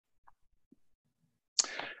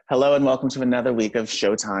Hello and welcome to another week of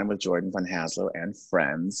Showtime with Jordan von Haslow and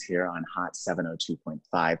friends here on Hot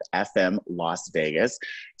 702.5 FM Las Vegas.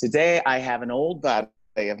 Today I have an old buddy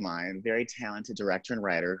of mine, very talented director and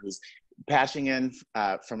writer who's patching in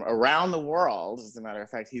from around the world. As a matter of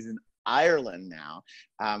fact, he's in Ireland now.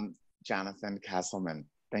 Jonathan Kesselman.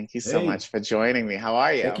 Thank you so much for joining me. How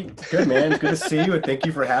are you? Thank you. Good, man. Good to see you, and thank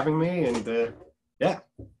you for having me. And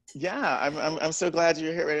Yeah, I'm so glad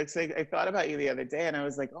you're here. Right? I thought about you the other day, and I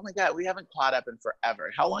was like, oh my God, we haven't caught up in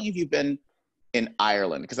forever. How long have you been in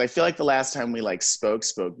Ireland? Because I feel like the last time we spoke,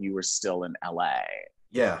 you were still in LA.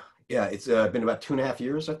 yeah. It's been about 2.5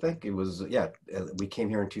 years, I think. It was we came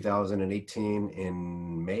here in 2018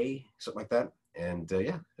 in May, something like that. And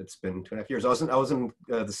it's been 2.5 years. I was in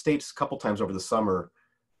the States a couple times over the summer,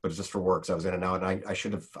 but it's just for work. So I was in and out. And I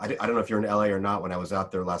should have. I don't know if you're in LA or not when I was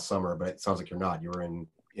out there last summer, but it sounds like you're not. You were in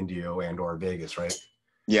Indio and or Vegas, right?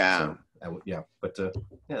 Yeah. So,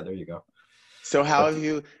 there you go. So how have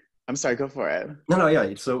you? I'm sorry, go for it. No,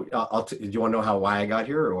 yeah. So do you want to know why I got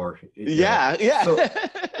here, or? Yeah.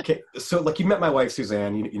 So like you met my wife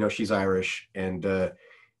Suzanne. You know she's Irish, and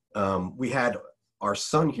we had our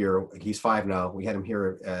son here. He's 5 now. We had him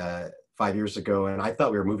here 5 years ago, and I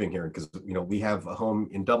thought we were moving here because we have a home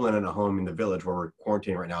in Dublin and a home in the village where we're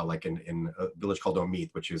quarantining right now, like in a village called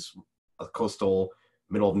Omeath, which is a coastal,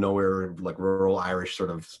 middle of nowhere, like rural Irish sort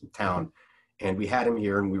of town. And we had him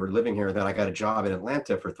here, and we were living here. Then I got a job in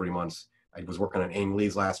Atlanta for 3 months. I was working on Ang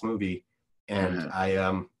Lee's last movie, and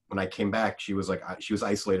when I came back, she was like, she was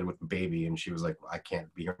isolated with the baby, and she was like, I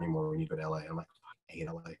can't be here anymore. We need to go to LA. I'm like, I hate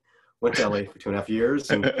LA. Went to LA for 2.5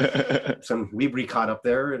 years, and so we re-caught up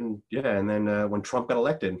there, and then when Trump got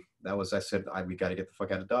elected, I said, we got to get the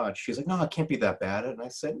fuck out of Dodge. She's like, no, it can't be that bad. And I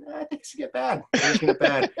said, nah, I think it's gonna get bad. It's gonna get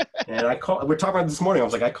bad. And we're talking about it this morning. I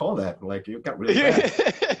was like, I call that. Like, it got really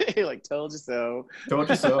bad. You're like, told you so. Told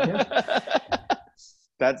you so. Yeah.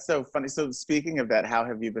 That's so funny. So speaking of that, how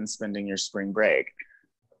have you been spending your spring break?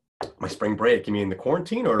 My spring break? You mean the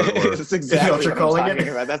quarantine, or that's exactly what you're calling it?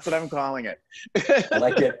 About. That's what I'm calling it. I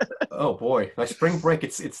like it. Oh boy, my spring break.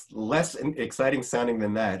 It's less exciting sounding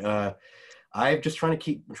than that. I'm just trying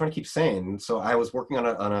to keep sane. So I was working on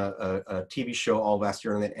a TV show all last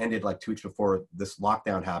year, and it ended like 2 weeks before this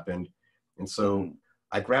lockdown happened. And so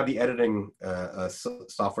I grabbed the editing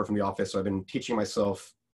software from the office. So I've been reteaching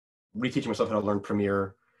myself how to learn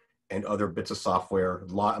Premiere and other bits of software.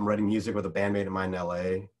 I'm writing music with a bandmate of mine in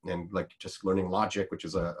LA, and like just learning Logic, which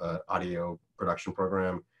is a audio production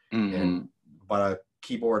program, and bought a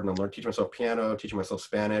keyboard, and I'm teaching myself piano, teaching myself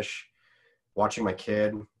Spanish, watching my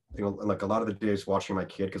kid. Like a lot of the days watching my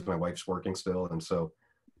kid because my wife's working still, and so.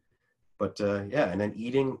 But and then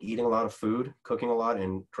eating a lot of food, cooking a lot,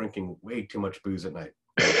 and drinking way too much booze at night.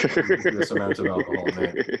 This amount of alcohol,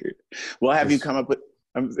 man. Well, have you come up with?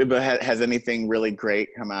 Has anything really great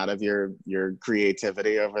come out of your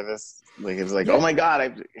creativity over this? Like it was like, oh my God,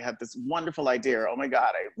 I had this wonderful idea. Or, oh my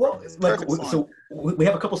God, so we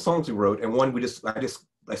have a couple songs we wrote, and one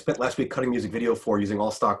I spent last week cutting music video for using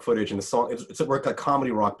all stock footage, and the song we're a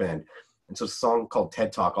comedy rock band, and so it's a song called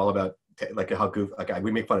TED Talk, all about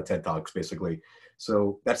we make fun of TED Talks basically.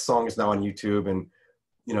 So that song is now on YouTube, and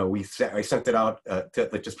I sent it out to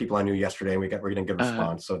like just people I knew yesterday, and we're getting a good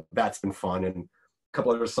response. So that's been fun, and a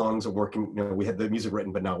couple other songs are working. We had the music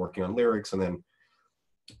written, but now working on lyrics, and then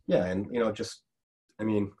it's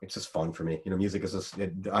just fun for me. Music is just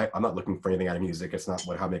I'm not looking for anything out of music. It's not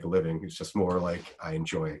how I make a living. It's just more like I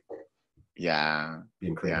enjoy. Yeah,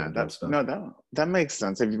 being creative. Yeah, that makes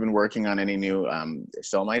sense. Have you been working on any new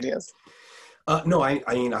film ideas? No, I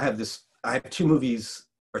have 2 movies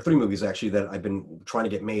or 3 movies actually that I've been trying to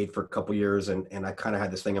get made for a couple years, and I kind of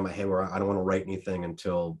had this thing in my head where I don't want to write anything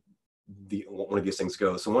until one of these things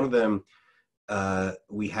goes. So one of them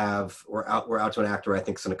we're out to an actor I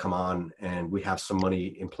think is going to come on, and we have some money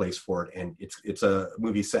in place for it, and it's a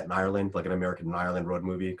movie set in Ireland, like an American Ireland road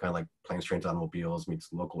movie, kind of like Planes, Trains, Automobiles meets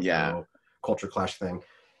local culture clash thing.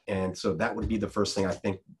 And so that would be the first thing I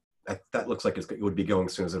think that looks like it would be going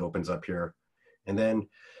as soon as it opens up here. And then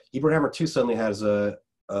Ebert Hammer 2 suddenly has a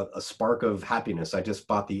spark of happiness. I just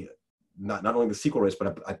bought not only the sequel rights,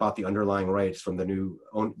 but I bought the underlying rights from the new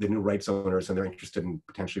rights owners, and they're interested in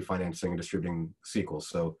potentially financing and distributing sequels.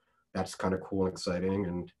 So that's kind of cool and exciting.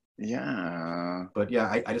 And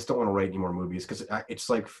I just don't want to write any more movies because it's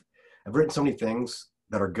like I've written so many things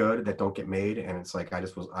that are good that don't get made, and it's like I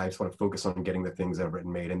just want to focus on getting the things that I've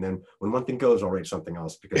written made, and then when one thing goes, I'll write something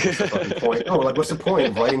else, because what's the fucking point? What's the point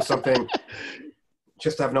of writing something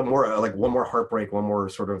just to have one more heartbreak, one more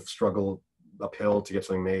sort of struggle uphill to get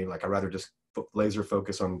something made? Like I'd rather just laser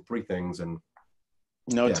focus on 3 things, and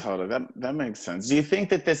No, Yeah. totally. That makes sense. Do you think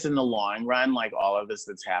that this, in the long run, like all of this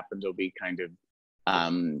that's happened, will be kind of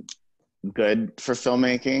um, good for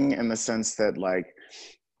filmmaking in the sense that like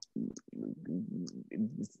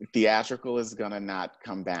theatrical is gonna not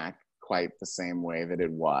come back quite the same way that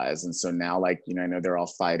it was, and so now, like, I know they're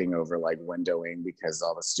all fighting over like windowing because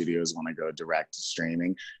all the studios want to go direct to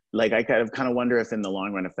streaming. Like, I kind of wonder if in the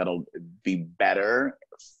long run if that'll be better,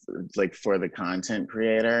 like for the content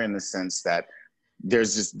creator, in the sense that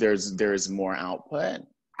there's more output.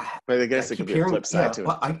 But I I guess it could keep be a hearing, flip side yeah, to it.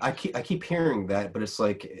 but I keep hearing that, but it's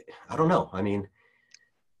like, I don't know.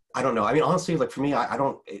 I don't know. I mean, honestly, like for me, I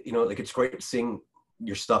don't, like it's great seeing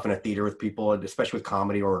your stuff in a theater with people, and especially with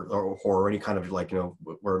comedy or horror, any kind of like,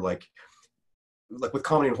 where like with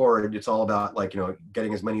comedy and horror, it's all about like,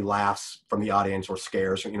 getting as many laughs from the audience or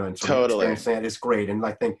scares, and sort of Totally. experiencing that is great. And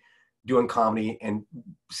I think doing comedy and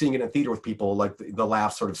seeing it in theater with people, like the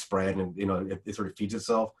laughs sort of spread and, it sort of feeds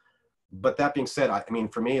itself. But that being said, I mean,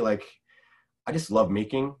 for me, like, I just love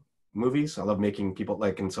making movies. I love making people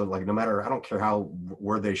like, and so like, no matter, I don't care how,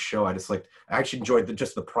 where they show, I just like, I actually enjoy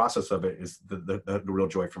just the process of it is the real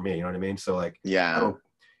joy for me. You know what I mean? So like, I Yeah. don't,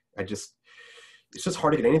 I just, it's just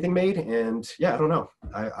hard to get anything made. And yeah, I don't know.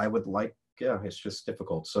 I would like, yeah, it's just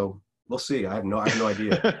difficult. So we'll see. I have no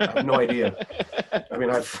idea. I have no idea. I mean,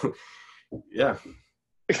 yeah,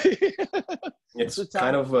 So it's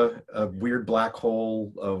kind talk. of a weird black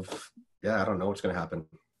hole of, yeah, I don't know what's going to happen.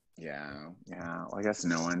 Yeah, yeah. Well, I guess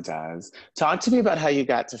no one does. Talk to me about how you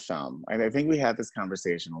got to film. I think we had this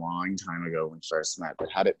conversation a long time ago when we first met. But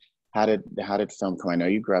how did film come? I know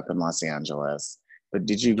you grew up in Los Angeles, but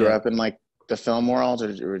did you grow Yeah. up in like the film world,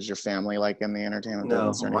 or was your family like in the entertainment No,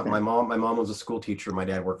 business or anything? my mom was a school teacher. My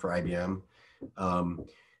dad worked for IBM. Um,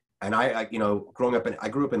 and growing up I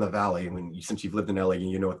grew up in the Valley. I mean, since you've lived in LA,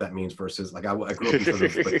 you know what that means versus like, I grew up in sort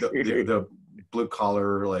of like the blue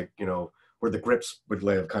collar, like, where the grips would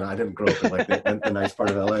live. Kind of, I didn't grow up in like the nice part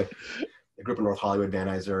of LA. I grew up in North Hollywood, Van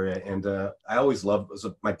Nuys area. And I always loved,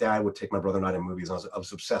 my dad would take my brother and I to movies. I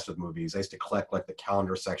was obsessed with movies. I used to collect like the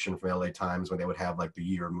calendar section from LA Times when they would have like the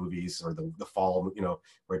year movies or the fall,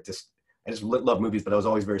 where I just love movies, but I was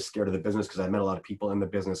always very scared of the business because I met a lot of people in the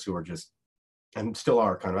business who are just, and still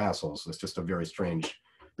are, kind of assholes. It's just a very strange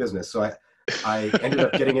business. So I ended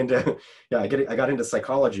up getting into, yeah, I got into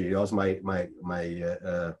psychology. That was my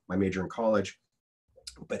major in college.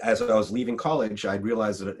 But as I was leaving college, I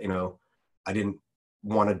realized that, I didn't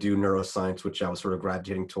want to do neuroscience, which I was sort of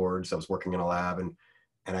gravitating towards. I was working in a lab, and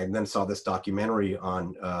I then saw this documentary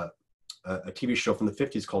on a TV show from the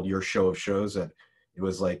 50s called Your Show of Shows. That it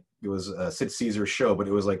was Sid Caesar's show, but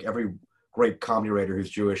it was like every great comedy writer who's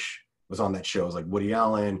Jewish was on that show. It was like Woody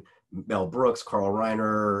Allen, Mel Brooks, Carl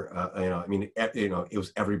Reiner. It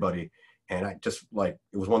was everybody. And I just like,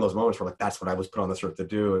 it was one of those moments where like, that's what I was put on this earth to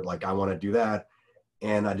do. Like, I want to do that.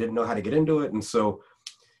 And I didn't know how to get into it. And so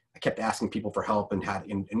I kept asking people for help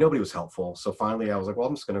and nobody was helpful. So finally I was like, well,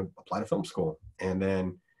 I'm just going to apply to film school. And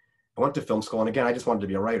then I went to film school. And again, I just wanted to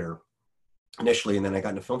be a writer initially. And then I got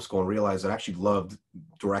into film school and realized I actually loved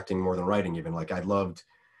directing more than writing even. Like, I loved,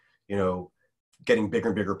 getting bigger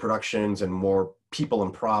and bigger productions and more people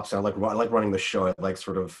and props. And I like running the show. I like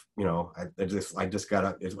sort of, I just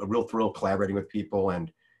got it's a real thrill collaborating with people.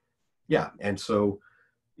 And yeah. And so,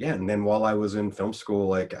 yeah. And then while I was in film school,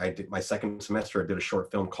 like I did my second semester, I did a short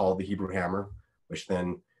film called The Hebrew Hammer, which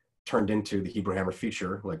then turned into the Hebrew Hammer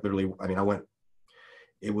feature. Like literally, I mean,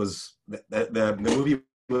 it was the movie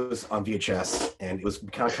was on VHS, and it was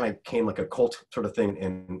kind of came like a cult sort of thing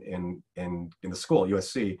in the school,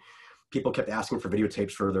 USC. People kept asking for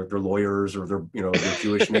videotapes for their lawyers or their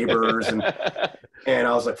Jewish neighbors. And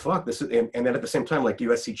I was like, fuck this. And then at the same time, like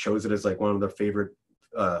USC chose it as like one of their favorite,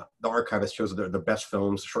 the archivist chose the best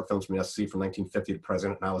films, short films from USC from 1950 to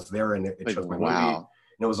present. And I was there, and it chose my movie. And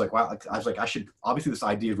it was like, wow, I was like, obviously this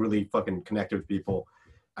idea is really fucking connected with people.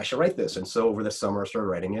 I should write this. And so over the summer I started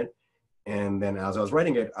writing it. And then as I was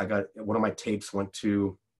writing it, I got one of my tapes went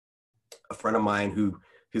to a friend of mine who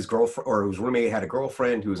his girlfriend or his roommate had a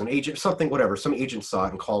girlfriend who was an agent, something, whatever. Some agent saw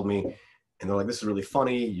it and called me, and they're like, this is really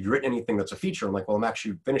funny. You've written anything that's a feature? I'm like, well, I'm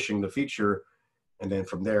actually finishing the feature. And then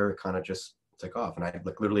from there, it kind of just took off. And I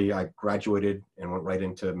graduated and went right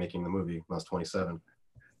into making the movie when I was 27.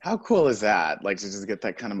 How cool is that? Like, to just get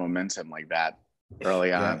that kind of momentum like that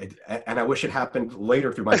early on. And I wish it happened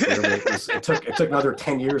later through my career. But it took another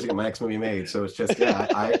 10 years to get my next movie made. So it's just,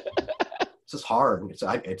 it's just hard.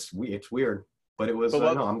 It's weird. But it was,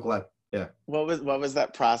 no, I'm glad. Yeah. What was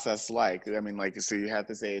that process like? I mean, like, so you had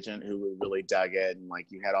this agent who really dug it, and like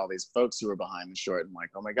you had all these folks who were behind the short, and like,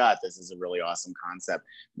 oh my God, this is a really awesome concept.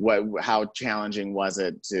 How challenging was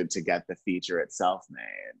it to get the feature itself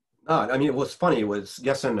made? I mean, what's funny was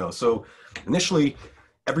yes and no. So initially,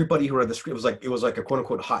 everybody who read the script was like, it was like a quote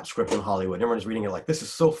unquote hot script in Hollywood. Everyone's reading it like, this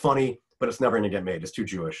is so funny, but it's never going to get made. It's too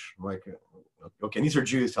Jewish. I'm like, okay, and these are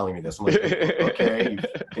Jews telling me this. I'm like, okay,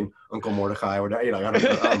 you Uncle Mordecai, or you know, I don't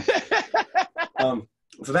know.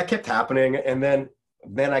 So that kept happening, and then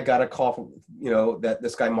I got a call from, you know, that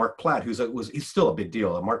this guy Mark Platt, he's still a big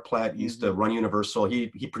deal. Mark Platt used to run Universal. He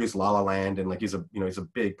produced La La Land, and like he's a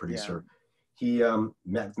big producer. Yeah. He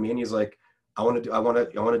met with me and he's like, I want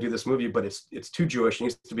to do this movie, but it's too Jewish. It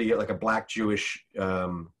needs to be like a Black Jewish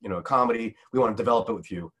comedy. We want to develop it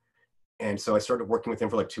with you. And so I started working with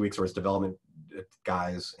him for like 2 weeks, or his development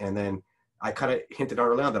guys, and then I kind of hinted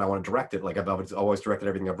early on that I want to direct it. Like I've always directed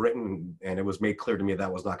everything I've written, and it was made clear to me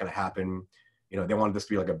that was not going to happen. You know, they wanted this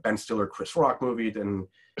to be like a Ben Stiller, Chris Rock movie, and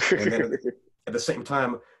then at the same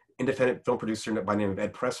time, independent film producer by the name of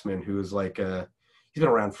Ed Pressman, who's like he's been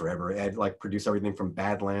around forever. Ed like produced everything from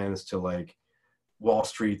Badlands to like Wall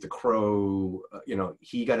Street, The Crow.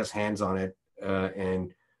 He got his hands on it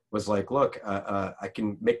and was like, look, we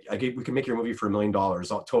can make your movie for $1 million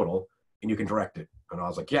total, and you can direct it. And I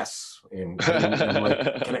was like, yes. And I'm like,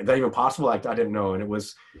 is that even possible? I didn't know. And it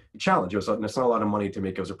was a challenge. It's not a lot of money to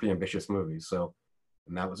make. It was a pretty ambitious movie. So,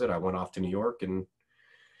 and that was it. I went off to New York and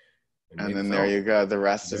then there you go. The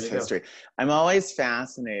rest is history. Go. I'm always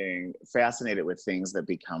fascinated with things that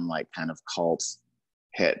become like kind of cult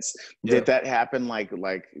hits. Yeah. Did that happen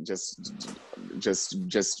like just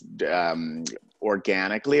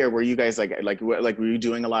organically, or were you guys like were you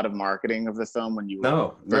doing a lot of marketing of the film when you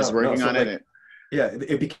were first working on it? Yeah,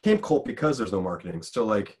 it became cult because there's no marketing. So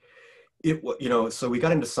like so we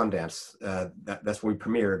got into Sundance. That's when we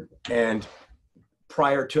premiered, and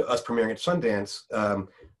prior to us premiering at Sundance,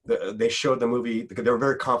 they showed the movie. They were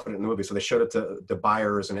very confident in the movie, so they showed it to the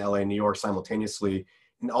buyers in LA and New York simultaneously.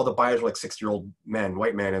 And all the buyers were like 60-year-old men,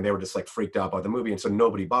 white men, and they were just like freaked out by the movie, and so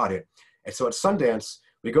nobody bought it. And so at Sundance,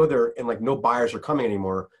 we go there and like no buyers are coming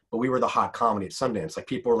anymore, but we were the hot comedy at Sundance. Like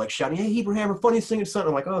people were like shouting, "Hey, Abraham, we're funny singing something."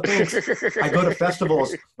 I'm like, "Oh, thanks." I go to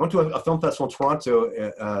festivals. I went to a film festival in Toronto.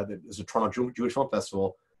 There's a Toronto Jewish Film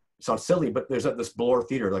Festival. It sounds silly, but there's this Bloor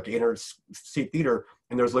theater, like 800-seat theater,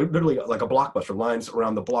 and there's literally like a Blockbuster lines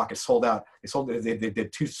around the block. It's sold out. They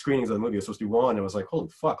did 2 screenings of the movie. It was supposed to be 1. It was like, holy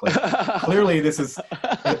fuck! Like clearly this is,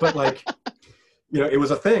 but like. It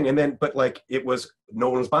was a thing, and then, but like, it was, no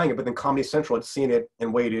one was buying it, but then Comedy Central had seen it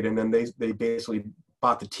and waited, and then they basically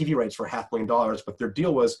bought the TV rights for $500,000, but their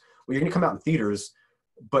deal was, well, you're gonna come out in theaters,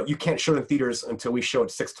 but you can't show it in theaters until we show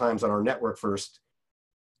it 6 times on our network first.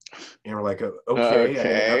 And we're like,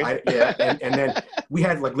 okay. And then we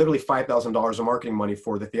had like literally $5,000 of marketing money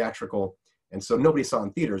for the theatrical, and so nobody saw it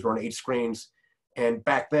in theaters. We're on 8 screens. And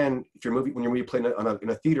back then, when your movie played in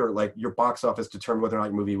a theater, like your box office determined whether or not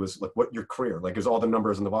your movie was like what your career, like there's all the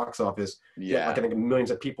numbers in the box office. Yeah. Like I think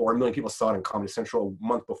millions of people, or 1 million people saw it in Comedy Central a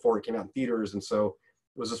month before it came out in theaters. And so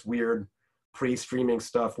it was this weird pre-streaming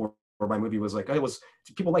stuff where my movie was like,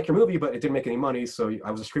 people like your movie, but it didn't make any money. So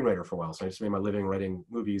I was a screenwriter for a while. So I just made my living writing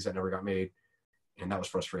movies that never got made. And that was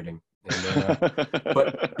frustrating. And,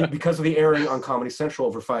 but because of the airing on Comedy Central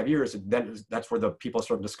over 5 years, that's where the people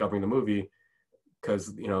started discovering the movie. Because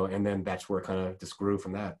and then that's where it kind of just grew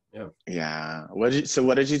from that. Yeah. What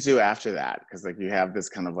did you do after that? Because like you have this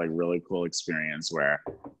kind of like really cool experience where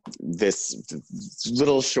this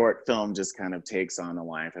little short film just kind of takes on a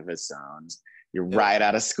life of its own. You're right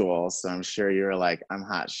out of school, so I'm sure you're like, I'm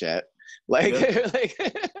hot shit. Like,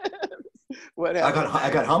 what happened?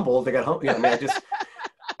 I got humbled.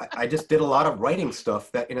 I just did a lot of writing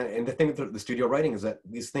stuff that, and the thing with the studio writing is that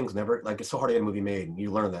these things never, like, it's so hard to get a movie made, and you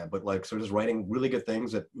learn that, but like, so just writing really good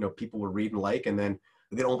things that, people would read and like, and then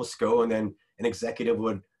they'd almost go, and then an executive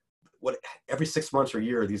would, every 6 months or a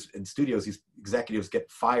year, these executives get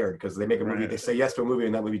fired because they make a movie, they say yes to a movie,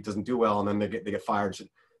 and that movie doesn't do well, and then they get fired.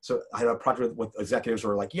 So I had a project with executives who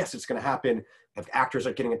are like, yes, it's going to happen. If actors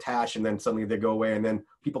are getting attached, and then suddenly they go away, and then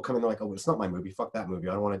people come in, they're like, oh, it's not my movie. Fuck that movie.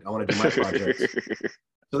 I want to do my project.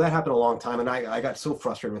 So that happened a long time, and I got so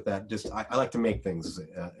frustrated with that. Just I like to make things,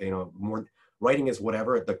 more writing is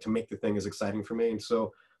whatever. Like to make the thing is exciting for me, and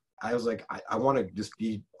so I was like, I want to just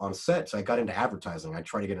be on set. So I got into advertising. I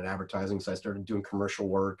tried to get into advertising, so I started doing commercial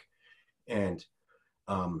work, and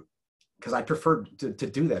because I preferred to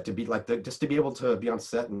do that, to be like just to be able to be on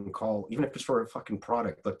set and call, even if it's for a fucking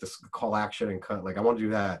product, like this call action and cut. Like I want to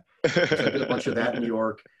do that. So I did a bunch of that in New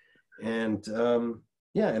York, and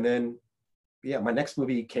and then yeah, my next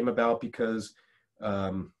movie came about because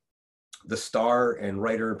the star and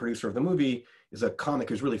writer and producer of the movie is a comic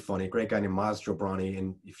who's really funny, a great guy named Maz Jobrani.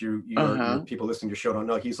 And if you people listening to your show don't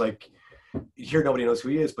know, he's like, here nobody knows who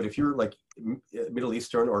he is, but if you're like Middle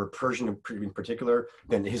Eastern or Persian in particular,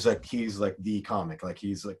 then he's like the comic, like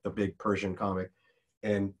he's like the big Persian comic.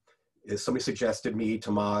 And somebody suggested me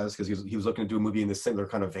to Maz because he was looking to do a movie in this similar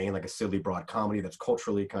kind of vein, like a silly broad comedy that's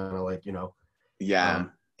culturally kind of like, Yeah.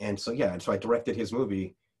 And so I directed his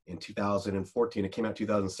movie in 2014. It came out in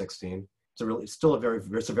 2016. It's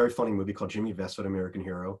a very funny movie called Jimmy Vesvet, American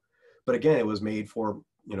Hero. But again, it was made for,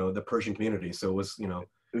 the Persian community. So it was,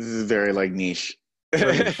 This is very like niche.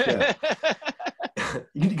 Very niche, yeah.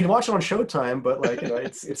 You can watch it on Showtime, but like,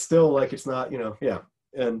 it's still like, it's not, yeah.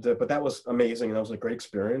 And, but that was amazing. And that was a great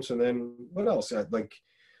experience. And then what else?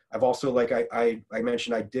 I've also, like, I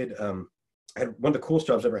mentioned I had one of the coolest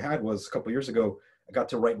jobs I ever had was a couple of years ago. I got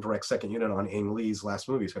to write and direct second unit on Ang Lee's last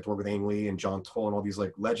movies. I got to work with Ang Lee and John Toll and all these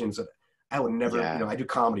like legends that I would never, I do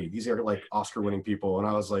comedy. These are like Oscar winning people. And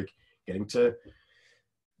I was like getting to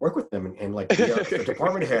work with them and like be a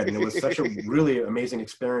department head. And it was such a really amazing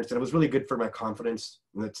experience. And it was really good for my confidence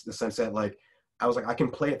in the sense that like, I was like, I can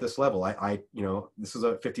play at this level. This is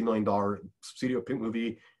a $50 million studio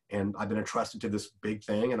movie and I've been entrusted to this big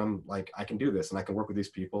thing. And I'm like, I can do this and I can work with these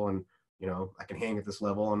people and, I can hang at this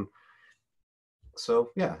level. And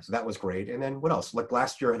so, yeah, so that was great. And then what else? Like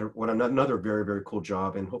last year I had another very, very cool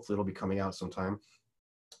job and hopefully it'll be coming out sometime.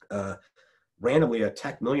 Randomly, a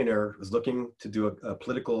tech millionaire was looking to do a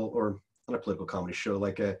political or not a political comedy show,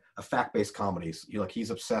 like a fact-based comedies.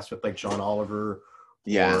 He's obsessed with like John Oliver,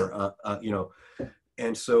 or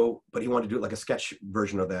and so, but he wanted to do it like a sketch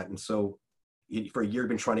version of that. And so, for a year, he'd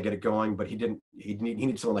been trying to get it going, but he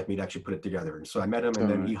needed someone like me to actually put it together. And so I met him, and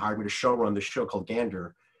then he hired me to showrun this show called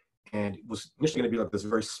Gander, and it was initially going to be like this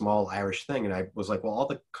very small Irish thing. And I was like, well, all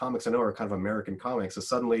the comics I know are kind of American comics. So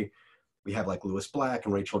suddenly, we have like Lewis Black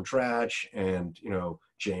and Rachel Dratch and,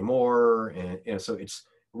 Jay Moore. And so it's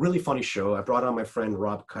a really funny show. I brought on my friend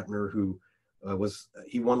Rob Kuttner, who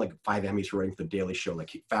he won like 5 Emmys for writing for The Daily Show.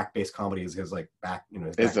 Like fact-based comedy is his like back,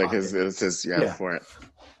 his back it's for it.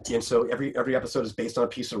 And so every episode is based on a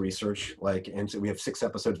piece of research. And so we have 6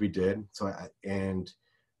 episodes we did. So,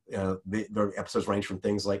 the episodes range from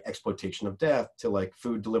things like exploitation of death to like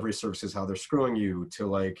food delivery services, how they're screwing you, to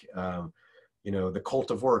like, the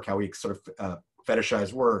cult of work, how we sort of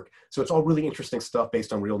fetishize work. So it's all really interesting stuff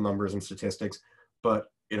based on real numbers and statistics, but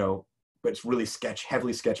it's really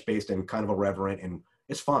heavily sketch based and kind of irreverent, and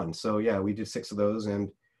it's fun. So yeah, we did 6 of those,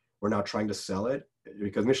 and we're now trying to sell it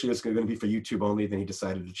because initially it was going to be for YouTube only. Then he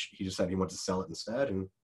decided he wanted to sell it instead, and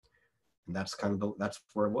that's that's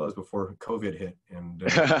where it was before COVID hit. And,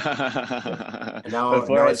 and now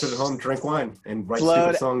I sit at home, drink wine, and write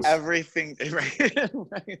stupid songs. Everything, right?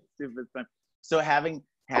 Stupid fun. So having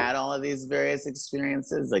had all of these various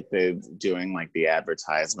experiences, like doing like the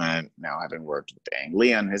advertisement, now having worked with Ang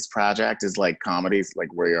Lee on his project, is like comedies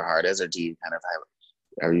like where your heart is, or do you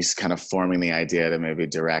are you kind of forming the idea to maybe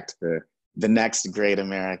direct the next great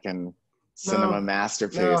American cinema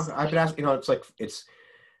masterpiece? No, I've been asking,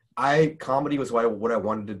 comedy was what I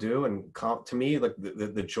wanted to do, and to me, like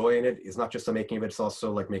the joy in it is not just the making of it; it's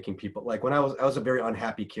also like making people. Like when I was a very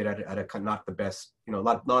unhappy kid at a not the best. A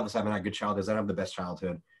lot of us haven't had good childhoods. I don't have the best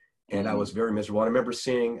childhood, and I was very miserable. And I remember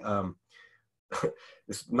seeing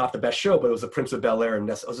it's not the best show, but it was The Prince of Bel-Air, and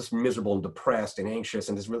I was just miserable and depressed and anxious,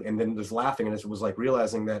 and and then there's laughing, and it was like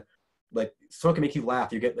realizing that like someone can make you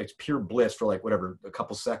laugh, you get like pure bliss for like whatever a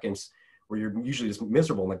couple seconds, where you're usually just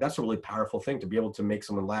miserable. Like that's a really powerful thing, to be able to make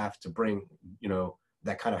someone laugh, to bring,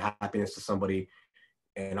 that kind of happiness to somebody.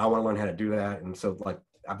 And I want to learn how to do that. And so like,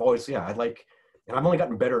 I've always, and I've only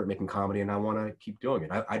gotten better at making comedy, and I want to keep doing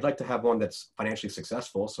it. I'd like to have one that's financially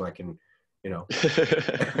successful so I can,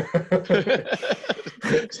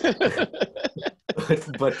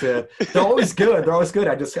 but they're always good. They're always good.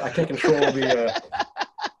 I can't control the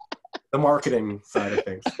marketing side of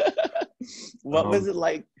things. What was it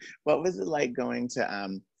like going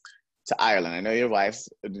to Ireland? I know your wife's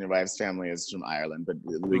family is from Ireland, but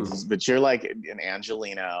you're like an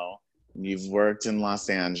Angelino. You've worked in Los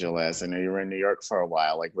Angeles. I know you were in New York for a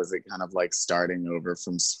while. Like, was it kind of like starting over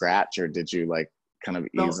from scratch, or did you like kind of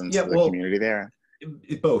ease into the community there?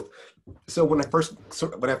 Both. So when I first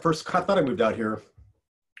thought I moved out here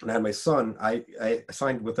and I had my son, I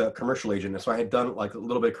signed with a commercial agent. And so I had done like a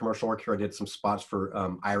little bit of commercial work here. I did some spots for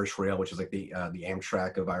Irish Rail, which is like the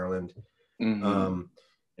Amtrak of Ireland. Mm-hmm.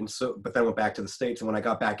 And so, but then I went back to the States. And when I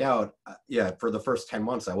got back out, for the first 10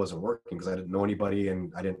 months, I wasn't working because I didn't know anybody,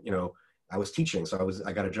 and I didn't, I was teaching. So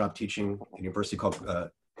I got a job teaching at a university called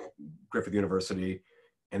Griffith University.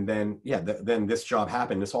 And then, then this job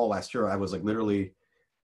happened. This all last year, I was like literally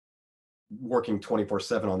working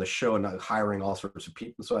 24/7 on the show and hiring all sorts of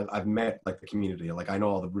people. So I've met like the community. Like I know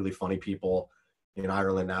all the really funny people in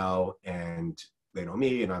Ireland now, and they know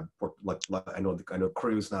me, and I've worked like I know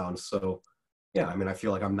crews now. And so, yeah, I mean, I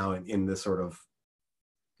feel like I'm now in this sort of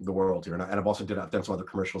the world here. And I've also done some other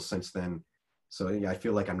commercials since then. So yeah, I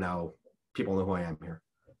feel like I'm now, people know who I am here.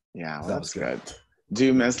 Yeah, well, that's good. Do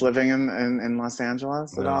you miss living in Los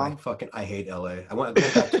Angeles at all? I hate LA. I went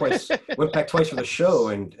back twice. Went back twice for the show,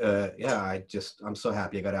 and I'm so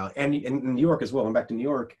happy I got out. And in New York as well. I went back to New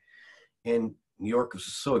York, and New York was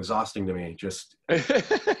so exhausting to me. Just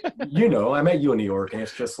I met you in New York, and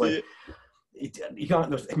it's just like you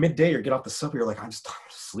got midday or get off the subway. You're like, I'm just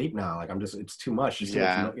sleep now. Like it's too much.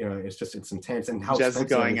 It's intense. And how just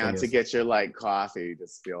going out to get your like coffee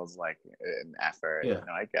just feels like an effort. Yeah,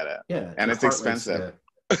 I get it. Yeah, and it's expensive.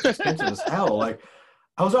 It's expensive as hell. Like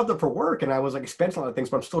I was out there for work, and I was like expensing a lot of things,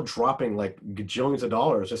 but I'm still dropping like gajillions of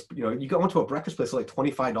dollars. Just you go into a breakfast place like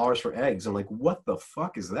 $25 for eggs, and like what the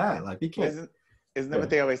fuck is that? Like you can't. Isn't that what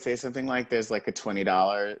they always say? Something like there's like a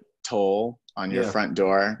 $20 toll on your front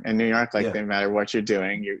door in New York. Like no matter what you're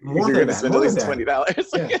doing, you're going to spend at least $20.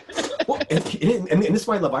 Yeah. Well, and this is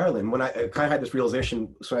why I love Ireland. When I kind of had this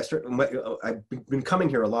realization, so I've been coming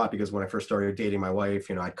here a lot because when I first started dating my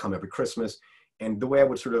wife, I'd come every Christmas, and the way I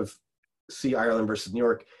would sort of see Ireland versus New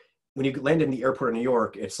York, when you land in the airport in New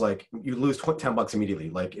York, it's like you lose $10 immediately.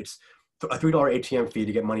 Like it's a $3 ATM fee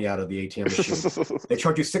to get money out of the ATM machine. They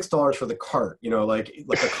charge you $6 for the cart, like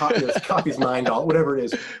a copy's $9, whatever it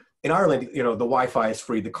is. In Ireland, the Wi-Fi is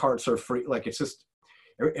free, the carts are free. Like it's just,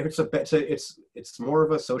 it's more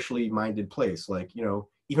of a socially minded place. Like,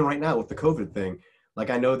 even right now with the COVID thing,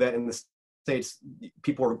 like I know that in the States,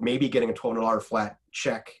 people are maybe getting a $1,200 flat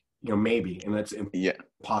check, maybe, and it's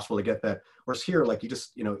impossible to get that. Whereas here, like you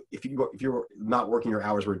just, if you're not working, your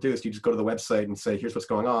hours reduced, you just go to the website and say, here's what's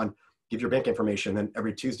going on. Give your bank information. Then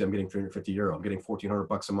every Tuesday, I'm getting €350. I'm getting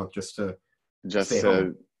 $1,400 a month just to stay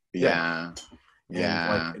home. Yeah.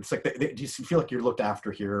 Like, it's like, do you feel like you're looked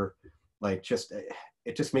after here? Like,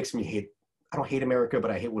 it just makes me hate. I don't hate America,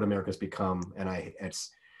 but I hate what America's become. And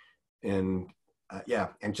and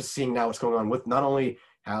just seeing now what's going on with not only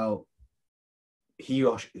how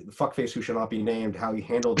the fuckface who should not be named, how he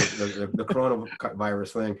handled the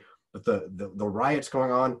coronavirus thing, but the riots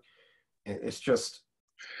going on. It's just.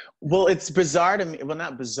 Well, it's bizarre to me. Well,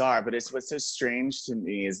 not bizarre, but what's so strange to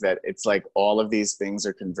me is that it's like all of these things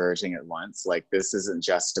are converging at once. Like this isn't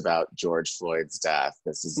just about George Floyd's death.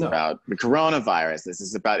 This is about the coronavirus.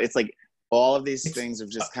 It's like all of these things have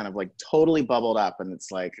just kind of like totally bubbled up, and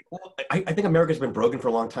it's like. Well, I think America's been broken for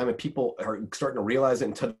a long time, and people are starting to realize it,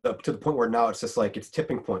 and to the point where now it's just like it's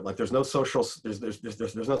tipping point. Like there's no social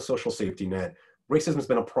safety net. Racism has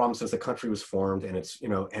been a problem since the country was formed, and it's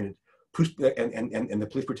and the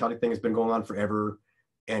police brutality thing has been going on forever,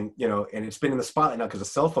 and and it's been in the spotlight now because of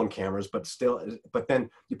cell phone cameras, but then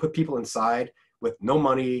you put people inside with no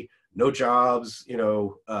money, no jobs,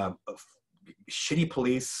 shitty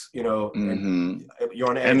police, and you're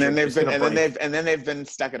on edge. And then they've been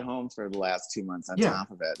stuck at home for the last 2 months on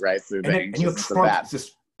top of it, right? Through the and you have Trump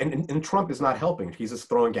and Trump is not helping. He's just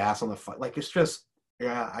throwing gas on the fire. Like it's just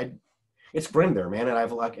it's grim there, man. And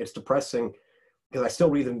it's depressing. Because I still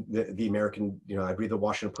read the American, I read the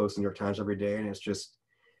Washington Post and New York Times every day, and it's just,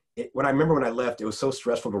 when I left, it was so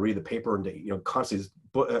stressful to read the paper and constantly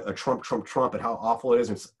Trump, and how awful it is.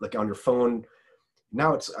 And it's like on your phone.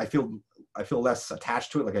 Now I feel less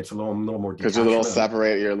attached to it. Like it's a little more. Because you're a little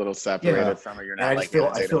separated from it. You're not like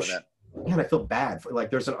inundated with it. Yeah, and I feel bad.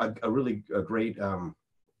 Like there's a really great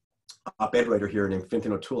op-ed writer here named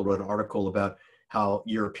Fintan O'Toole wrote an article about how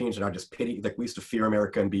Europeans are now just like we used to fear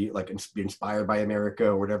America and be inspired by America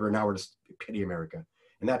or whatever. Now we're just pity America,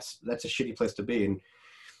 and that's a shitty place to be.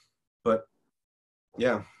 But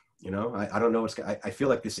yeah, I don't know. I feel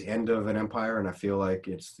like this is the end of an empire, and I feel like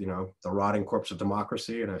it's the rotting corpse of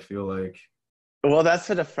democracy, and I feel like. Well, that's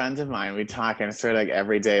what a friend of mine, we talk, and it's sort of like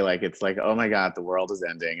every day, like it's like, oh my God, the world is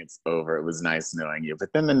ending. It's over. It was nice knowing you. But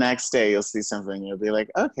then the next day you'll see something, you'll be like,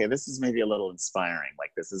 okay, this is maybe a little inspiring.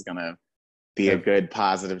 Like this is gonna be a good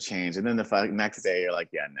positive change, and then the next day you're like,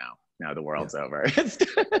 yeah, no, no, the world's Yeah. over.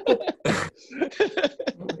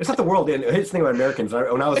 It's not the world. And here's the thing about Americans.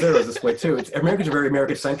 When I was there, it was this way too. Americans are very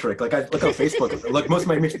American centric. Like I look on Facebook, like most of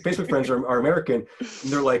my Facebook friends are American.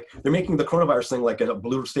 And they're making the coronavirus thing like a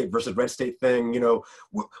blue state versus red state thing. You know,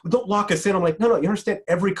 don't lock us in. I'm like, no, you understand?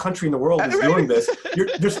 Every country in the world is doing this.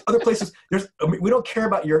 There's other places. We don't care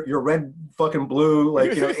about your red fucking blue.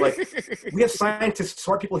 Like, you know, like we have scientists,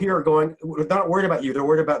 smart people here are going. They're not worried about you. They're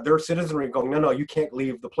worried about their citizenry. Going, no, you can't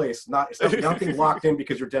leave the place. It's not being locked in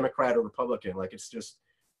because you're Democrat or Republican. Like it's just.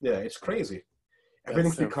 Yeah, it's crazy.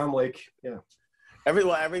 Everything's become like, yeah.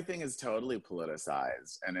 Everything is totally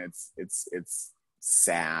politicized, and it's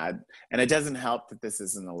sad, and it doesn't help that this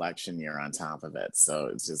is an election year on top of it. So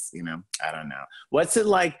it's just, you know, I don't know. What's it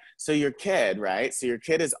like? So your kid, right? So your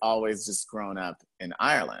kid has always just grown up in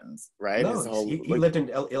Ireland, right? No, he lived in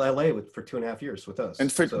LA for 2.5 years with us.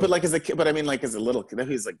 And but like as a kid, but I mean, like as a little kid,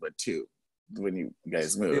 he was like what, 2 when you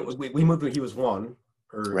guys moved? We moved when he was 1.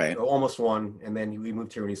 Right. Almost 1, and then we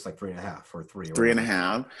moved here when he's like 3.5 or 3.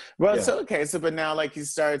 3.5. Well, yeah. So okay, so but now like he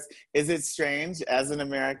starts. Is it strange as an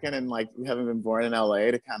American and like having been born in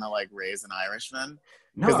LA to kind of like raise an Irishman?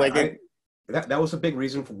 No, like that was a big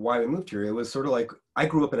reason for why we moved here. It was sort of like I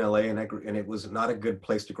grew up in LA, and it was not a good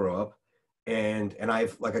place to grow up. And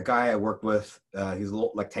I've like a guy I worked with. He's a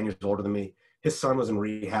little, like 10 years older than me. His son was in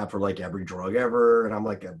rehab for like every drug ever, and I'm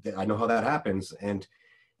like, I know how that happens. And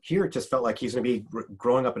here, it just felt like he's going to be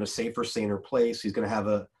growing up in a safer, saner place. He's going to have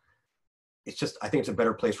I think it's a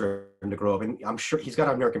better place for him to grow up. And I'm sure he's got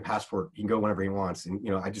an American passport. He can go whenever he wants. And, you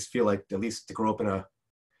know, I just feel like at least to grow up in a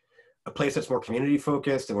place that's more community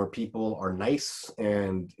focused and where people are nice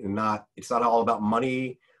and it's not all about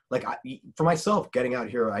money. Like for myself, getting out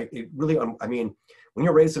here, I mean, when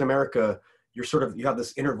you're raised in America, you have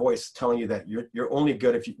this inner voice telling you that you're only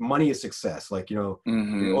good if money is success. Like, you know,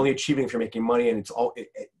 you're only achieving if you're making money, and it's all,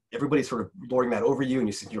 everybody's sort of lording that over you, and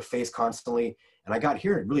you see your face constantly. And I got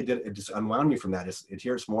here, it just unwound me from that.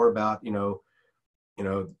 It's more about, you know,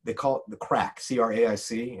 they call it the crack,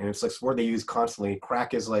 CRAIC, and it's like a word they use constantly.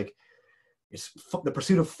 Crack is like, it's the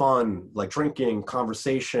pursuit of fun, like drinking,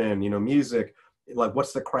 conversation, you know, music. Like,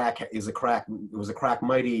 what's the crack? Was the crack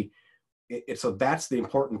mighty? So that's the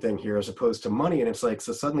important thing here, as opposed to money. And it's like,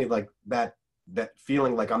 so suddenly like that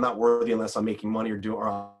feeling like I'm not worthy unless I'm making money or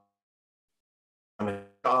on a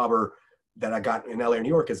job or that I got in LA or New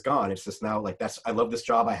York is gone. It's just now like I love this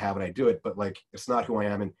job I have and I do it, but like, it's not who I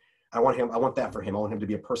am. And I want that for him. I want him to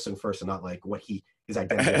be a person first and not like what his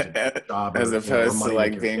identity as a job. As opposed to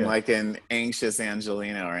like being yeah. like an anxious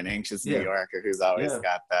Angelino or an anxious New Yorker who's always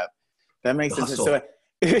got that. That makes sense. So,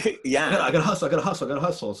 yeah, I gotta hustle.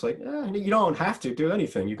 It's like, you don't have to do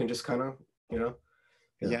anything. You can just kind of, you know.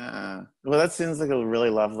 Yeah. Well, that seems like a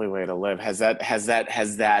really lovely way to live. Has that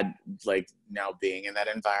like now being in that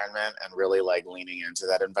environment and really like leaning into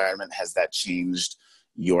that environment, has that changed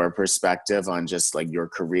your perspective on just like your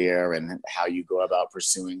career and how you go about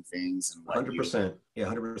pursuing things? And 100%. Yeah,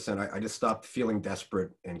 100%. I just stopped feeling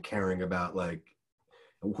desperate and caring about like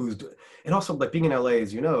and also like being in LA,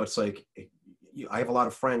 as you know, it's like, I have a lot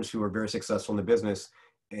of friends who are very successful in the business,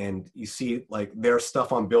 and you see like their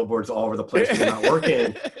stuff on billboards all over the place when you're not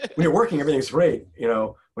working. When you're working, everything's great. You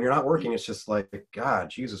know, when you're not working, it's just like, God,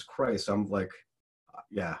 Jesus Christ. I'm like,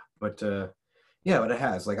 yeah, but it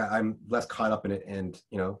has, like, I'm less caught up in it. And,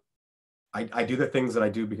 you know, I do the things that I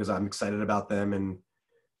do because I'm excited about them,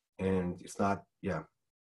 and it's not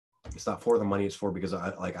for the money. It's for, because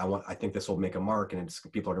I think this will make a mark, and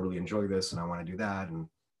people are going to really enjoy this, and I want to do that. And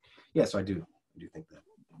yeah, so I do think that.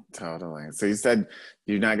 Totally. So you said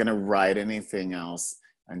you're not going to write anything else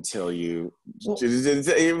until you. Well, I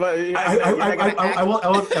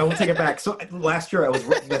will take it back. So last year, I was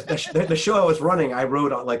the show I was running. I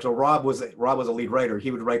wrote like, so Rob was a lead writer. He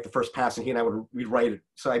would write the first pass, and he and I would rewrite it.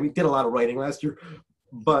 So I did a lot of writing last year.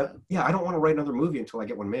 But yeah, I don't want to write another movie until I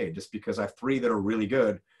get one made, just because I have 3 that are really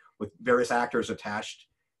good with various actors attached.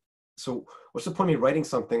 So what's the point of me writing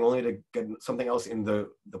something only to get something else in the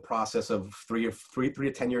process of 3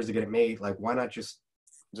 to 10 years to get it made? Like, why not just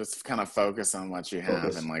kind of focus on what you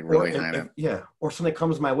have and like really hide it? Yeah. Or something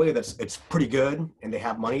comes my way it's pretty good, and they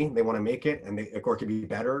have money, they want to make it, and or it could be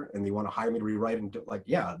better, and they want to hire me to rewrite and do, like,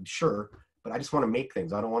 yeah, sure. But I just want to make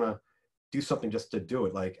things. I don't want to do something just to do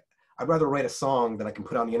it. Like, I'd rather write a song that I can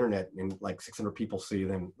put on the internet and like 600 people see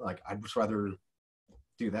than like, I'd just rather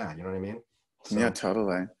do that. You know what I mean? So, yeah,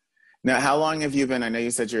 totally. Now, how long have you been? I know you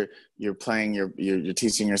said you're playing, you're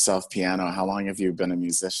teaching yourself piano. How long have you been a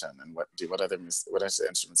musician, and what other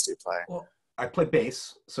instruments do you play? Well, I play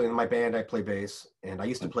bass. So in my band, I play bass, and I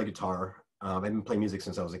used to play guitar. I've been playing music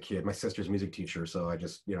since I was a kid. My sister's a music teacher, so I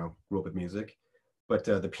just, grew up with music. But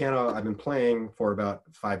the piano I've been playing for about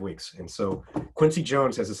 5 weeks. And so Quincy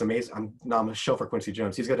Jones has this amazing, I'm a show for Quincy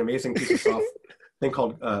Jones. He's got an amazing piece of soft thing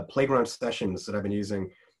called Playground Sessions that I've been using.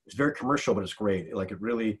 It's very commercial, but it's great. Like it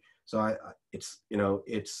really, so it's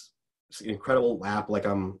an incredible app. Like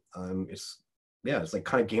it's like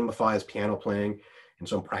kind of gamifies piano playing. And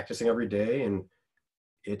so I'm practicing every day, and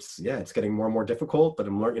it's getting more and more difficult, but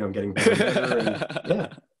I'm learning, I'm getting better and better.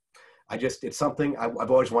 And it's something I've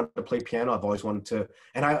always wanted to play piano. I've always wanted to,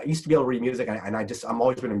 and I used to be able to read music, and I'm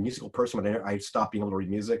always been a musical person, but I stopped being able to read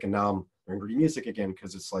music, and now I'm learning to read music again,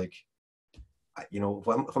 because it's like, if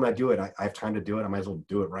I'm going to do it, I have time to do it. I might as well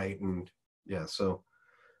do it right. And well,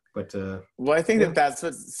 I think that's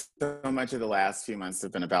what so much of the last few months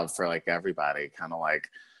have been about for like everybody, kind of like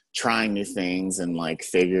trying new things and like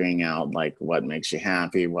figuring out like what makes you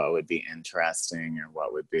happy, what would be interesting, or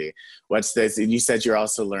what's this. You said you're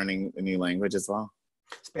also learning a new language as well.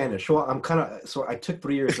 Spanish. Well, so I took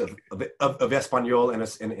 3 years of Espanol in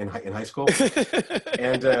high school,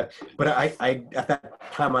 and but I at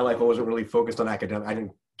that time in my life I wasn't really focused on academic. I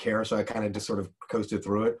didn't care, so I kind of just sort of coasted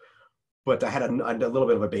through it. But I had a little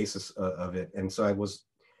bit of a basis of it, and so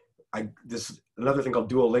this another thing called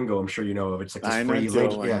Duolingo. I'm sure you know of. It's like this free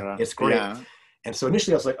language. Yeah, it's great. Yeah. And so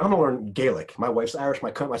initially I was like, I'm gonna learn Gaelic. My wife's Irish.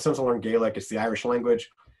 My son's gonna learn Gaelic. It's the Irish language.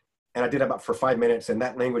 And I did about for 5 minutes, and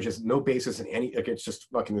that language has no basis in any. Like, it's just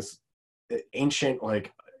fucking this ancient.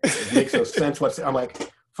 Like, it makes no sense. I'm like,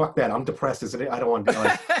 fuck that. I'm depressed. I don't want to.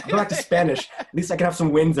 Like, go back to Spanish. At least I can have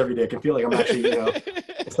some wins every day. I can feel like I'm actually,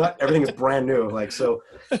 it's not everything is brand new. Like so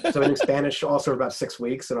in Spanish also for about 6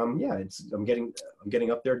 weeks, and I'm getting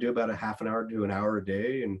up there. Do about a half an hour to an hour a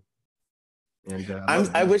day, and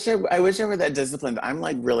I wish I were that disciplined. I'm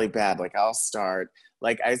like really bad. Like I'll start.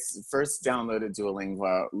 Like I first downloaded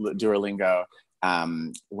Duolingo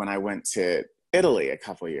when I went to Italy a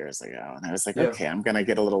couple of years ago, and I was like, okay, I'm gonna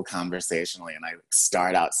get a little conversationally, and I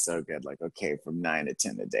start out so good, like, okay, from 9 to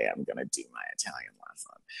 10 a day, I'm gonna do my Italian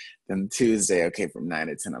lesson. Then Tuesday, okay, from 9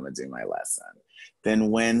 to 10, I'm gonna do my lesson. Then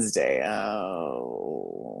Wednesday,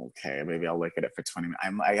 okay, maybe I'll look at it for 20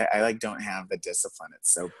 minutes. I like don't have the discipline.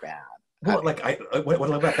 It's so bad. Well, like what I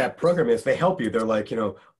love about that program is they help you. They're like,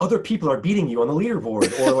 other people are beating you on the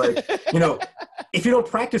leaderboard, or like, if you don't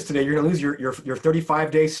practice today, you're gonna lose your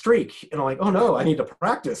 35-day streak. And I'm like, oh no, I need to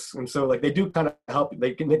practice. And so like they do kind of help.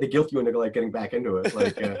 They guilt you into like getting back into it.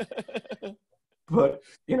 Like, but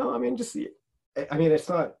it's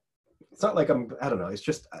not like I don't know. It's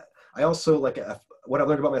just I also like what I've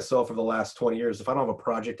learned about myself over the last 20 years. If I don't have a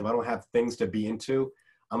project, if I don't have things to be into,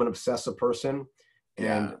 I'm an obsessive person.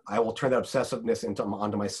 And I will turn that obsessiveness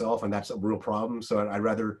onto myself, and that's a real problem. So I'd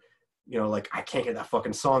rather, like I can't get that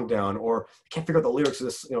fucking song down, or I can't figure out the lyrics of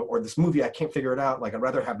this, or this movie, I can't figure it out. Like I'd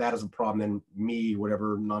rather have that as a problem than me,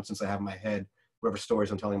 whatever nonsense I have in my head, whatever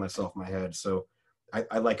stories I'm telling myself in my head. So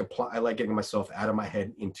I like getting myself out of my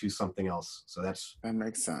head into something else. So that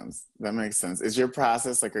makes sense. Is your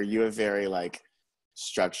process like, are you a very like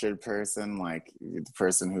structured person, like the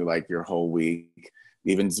person who like your whole week,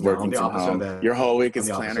 even working from home, your whole week is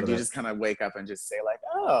planned, or do you just kind of wake up and just say like,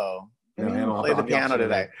 oh, play the piano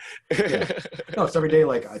today? No, it's every day.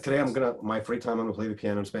 Like today, my free time, I'm gonna play the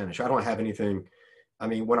piano in Spanish. I don't have anything. I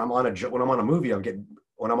mean, when I'm on a movie,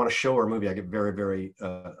 when I'm on a show or a movie, I get very, very,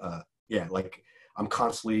 like I'm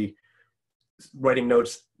constantly writing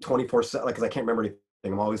notes 24/7, like, cause I can't remember anything.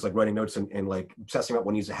 I'm always like writing notes and like obsessing about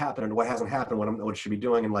what needs to happen and what hasn't happened, what I should be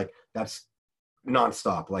doing. And like, that's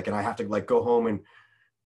nonstop. Like, and I have to like go home and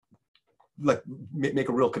like make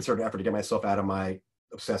a real concerted effort to get myself out of my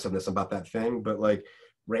obsessiveness about that thing. But like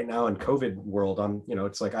right now in COVID world, I'm,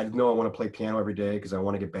 it's like, I know I want to play piano every day because I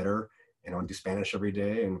want to get better, and I want to do Spanish every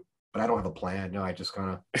day. But I don't have a plan. No, I just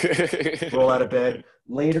kind of roll out of bed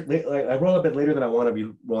later. I roll out of bed later than I want to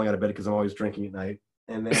be rolling out of bed because I'm always drinking at night.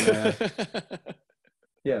 And then,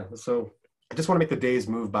 so I just want to make the days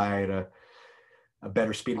move by at a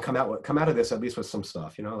better speed and come out of this at least with some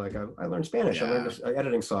stuff, like I learned Spanish, I learned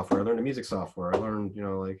editing software, I learned the music software, I learned,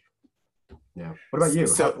 what about you?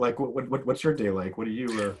 So, what's your day like? What do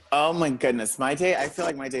you oh my goodness, my day, I feel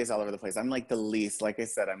like my day is all over the place. I'm like the least, like I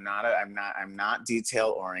said, I'm not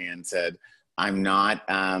detail oriented. I'm not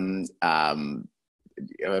I'm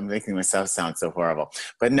making myself sound so horrible,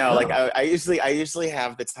 but no. Like I usually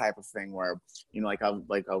have the type of thing where I'll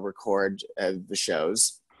record the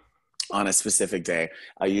shows on a specific day.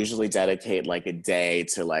 I usually dedicate like a day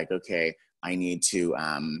to like, okay, I need to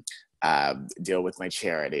deal with my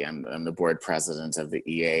charity. I'm the board president of the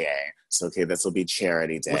EAA. So, okay, this will be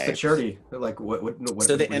charity day. What's the charity? Like what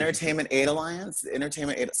so the Entertainment Aid Alliance, the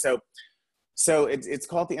Entertainment Aid. So it's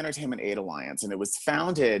called the Entertainment Aid Alliance, and it was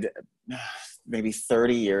founded maybe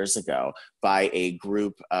 30 years ago by a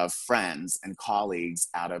group of friends and colleagues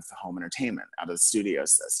out of home entertainment, out of the studio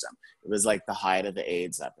system. It was like the height of the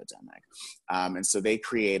AIDS epidemic. And so they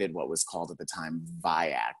created what was called at the time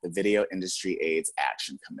VIAC, the Video Industry AIDS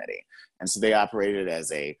Action Committee. And so they operated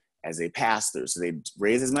as a pass-through. So they'd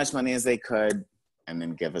raise as much money as they could and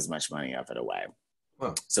then give as much money of it away.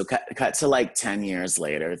 Wow. So cut to like 10 years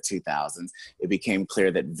later, 2000s, it became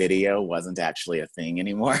clear that video wasn't actually a thing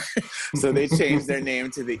anymore. So they changed their name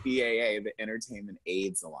to the EAA, the Entertainment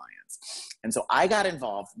AIDS Alliance. And so I got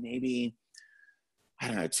involved maybe, I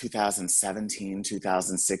don't know, 2017,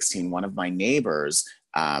 2016. One of my neighbors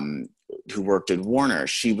who worked at Warner,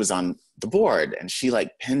 she was on the board and she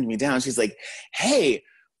like pinned me down. She's like, hey,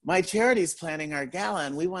 my charity's planning our gala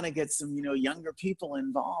and we want to get some, younger people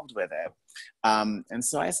involved with it. And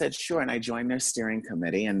so I said, sure. And I joined their steering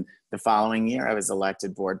committee. And the following year I was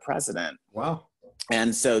elected board president. Wow.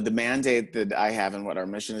 And so the mandate that I have and what our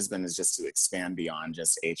mission has been is just to expand beyond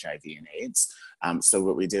just HIV and AIDS. So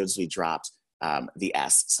what we did is we dropped the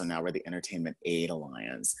S. So now we're the Entertainment Aid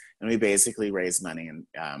Alliance. And we basically raise money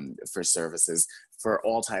for services for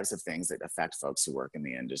all types of things that affect folks who work in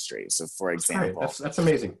the industry. So for example. That's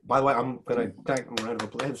amazing. By the way, I'm going to thank him.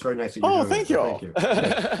 It's very nice that you're doing thank you. Thank you.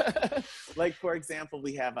 Yeah. Like, for example,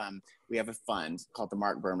 we have a fund called the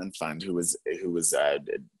Mark Berman Fund, who was a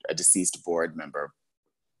deceased board member.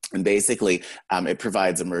 And basically, it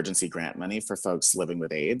provides emergency grant money for folks living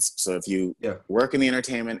with AIDS. So if you work in the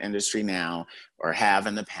entertainment industry now or have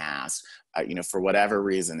in the past, for whatever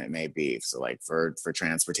reason it may be, so like for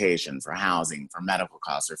transportation, for housing, for medical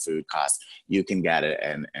costs or food costs, you can get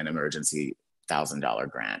an emergency $1,000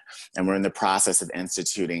 grant. And we're in the process of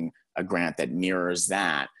instituting a grant that mirrors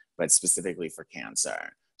that, but specifically for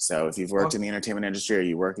cancer. So if you've worked in the entertainment industry or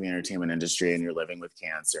you work in the entertainment industry and you're living with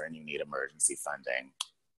cancer and you need emergency funding,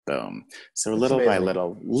 boom. So little by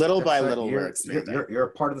little, we're expanding. You're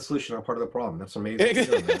a part of the solution, I'm part of the problem. That's amazing.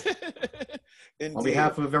 On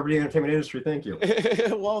behalf of everybody in the entertainment industry, thank you.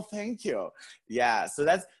 Well, thank you. Yeah. So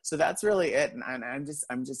that's really it. And I'm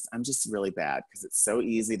just really bad because it's so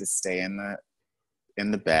easy to stay in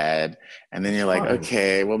the bed, and then you're like,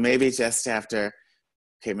 okay, well maybe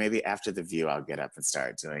maybe after The View I'll get up and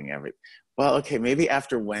start doing well, okay, maybe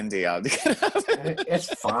after Wendy I'll get up. It's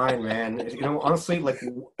fine, man. Honestly,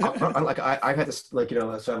 I had this, so I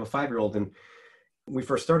have a 5-year-old, and when we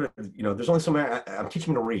first started, there's only so many, I'm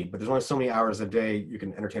teaching him to read, but there's only so many hours a day you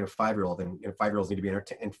can entertain a 5-year-old, and 5-year-olds need to be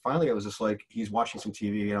entertained. And finally I was just like, he's watching some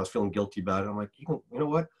TV and I was feeling guilty about it. I'm like, you know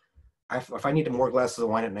what? If I need more glasses of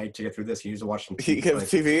wine at night to get through this, he needs to watch some TV.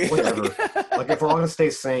 TV. Whatever. Like, if we're all going to stay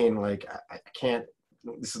sane, like, I can't,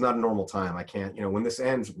 this is not a normal time. I can't, when this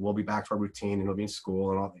ends, we'll be back to our routine and it'll be in school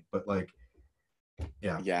and all, but like,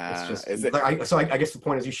 yeah. It's just, I guess the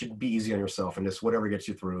point is you should be easy on yourself, and just whatever gets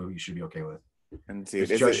you through, you should be okay with. And dude,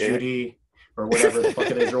 Judge Judy or whatever the fuck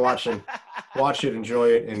it is you're watching, watch it, enjoy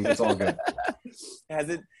it, and it's all good.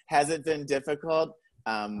 Has it been difficult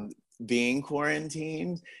being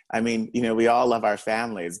quarantined? I mean, we all love our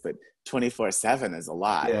families, but 24/7 is a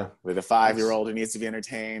lot. Yeah. With a 5-year-old who needs to be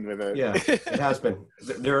entertained Yeah, it has been.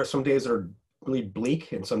 There are some days that are really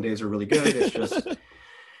bleak and some days are really good. It's just, and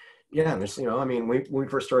there's, when we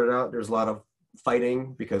first started out, there's a lot of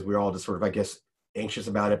fighting because we were all just sort of, I guess, anxious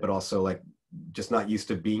about it, but also like just not used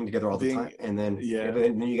to being together all the time. And then,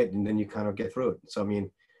 then you kind of get through it. So,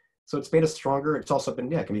 so it's made us stronger. It's also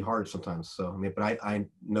been, it can be hard sometimes. So, but I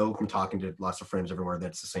know from talking to lots of friends everywhere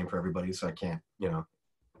that's the same for everybody. So I can't,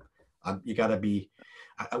 you gotta be,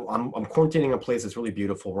 I'm quarantining in a place that's really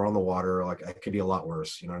beautiful. We're on the water. Like, it could be a lot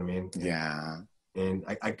worse. You know what I mean? Yeah. And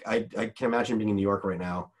I can imagine being in New York right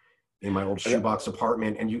now in my old shoebox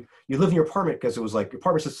apartment, and you live in your apartment because it was like your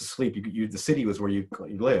apartment's just to sleep. The city was where you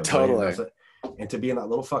live. Totally. Right? And to be in that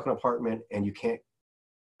little fucking apartment and you can't,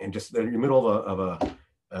 and just in the middle of a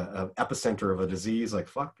epicenter of a disease, like,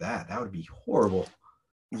 fuck that. That would be horrible.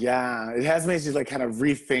 Yeah, it has made you like kind of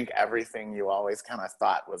rethink everything you always kind of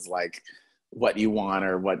thought was like what you want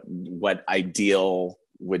or what ideal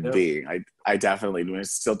would be. I definitely, when I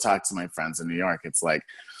still talk to my friends in New York, it's like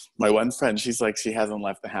my one friend, she's like, she hasn't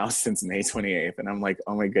left the house since May 28th. And I'm like,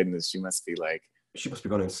 oh my goodness, she must be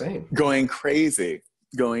going insane. Going crazy.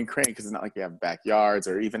 Because it's not like you have backyards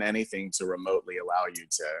or even anything to remotely allow you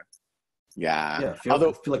to. Yeah.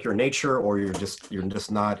 Feel like you're in nature, or you're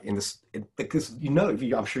just not in this, because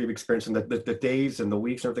I'm sure you've experienced the days and the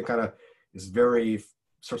weeks and everything kind of is very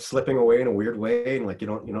sort of slipping away in a weird way, and like you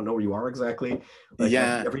don't know where you are exactly. Like,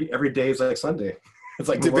 every day is like Sunday. It's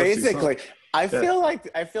like basically. I feel like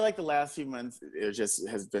the last few months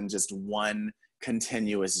has been just one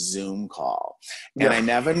continuous Zoom call. And I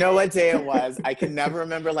never know what day it was. I can never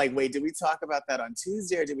remember, like, wait, did we talk about that on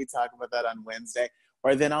Tuesday or did we talk about that on Wednesday?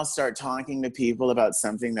 Or then I'll start talking to people about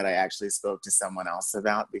something that I actually spoke to someone else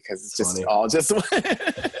about, because it's just all just,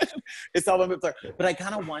 it's all one big blur. But I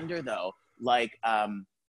kind of wonder though, like,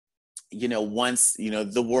 you know, once, you know,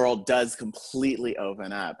 the world does completely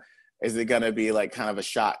open up, is it going to be like kind of a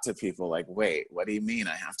shock to people? Like, wait, what do you mean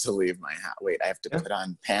I have to leave my house? Wait, I have to put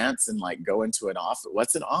on pants and like go into an office?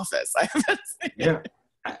 What's an office? You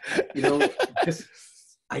know,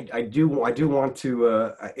 I do want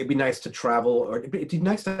to, it'd be nice to travel, or it'd be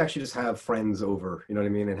nice to actually just have friends over, you know what I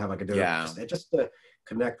mean? And have like a dinner, just to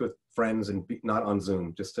connect with friends and be not on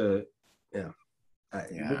Zoom, just to,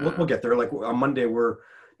 we'll get there. Like on Monday,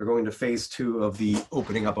 they're going to phase 2 of the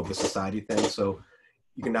opening up of the society thing. So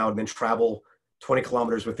you can now then travel 20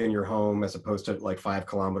 kilometers within your home as opposed to like 5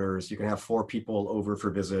 kilometers. You can have 4 people over for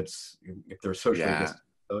visits if they're socially distant.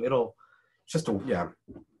 So it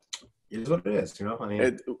is what it is, you know? I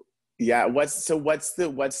mean, what's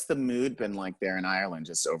the mood been like there in Ireland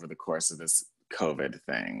just over the course of this COVID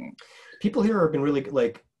thing? People here have been really,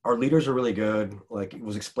 like, our leaders are really good. Like, it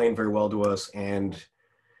was explained very well to us, and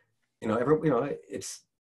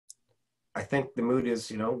I think the mood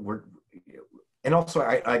is, you know, and also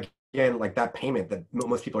I again, like that payment that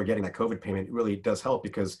most people are getting, that COVID payment, really does help,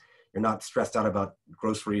 because you're not stressed out about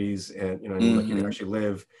groceries, and, you know, like you can actually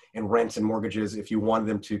live, and rents and mortgages, if you wanted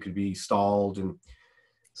them to, could be stalled. And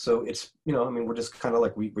so it's, you know, I mean, we're just kind of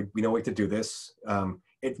like, we know we to do this.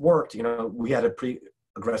 It worked, you know, we had a pretty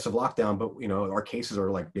aggressive lockdown, but, you know, our cases are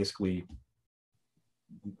like basically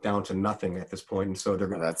down to nothing at this point. And so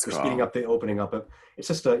they're speeding up the opening up. It's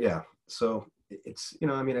just so it's, you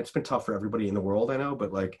know, I mean, it's been tough for everybody in the world, I know,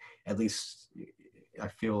 but like, at least I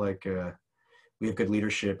feel like we have good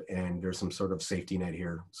leadership, and there's some sort of safety net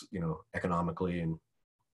here, you know, economically. And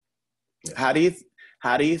how do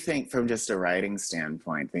you think, from just a writing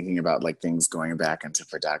standpoint, thinking about like things going back into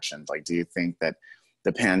production, like, do you think that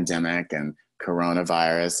the pandemic and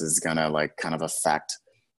coronavirus is gonna like kind of affect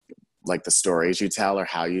like the stories you tell or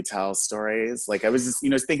how you tell stories? Like, I was just, you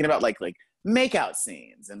know, thinking about like makeout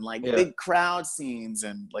scenes and like big crowd scenes,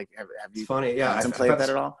 and like, have you contemplated that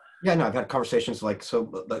at all? Yeah, no, I've had conversations, like, so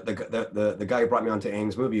the guy who brought me onto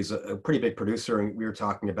Aang's movie is a pretty big producer, and we were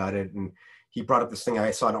talking about it, and he brought up this thing.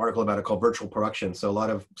 I saw an article about it called virtual production. So a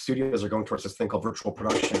lot of studios are going towards this thing called virtual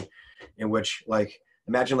production, in which, like,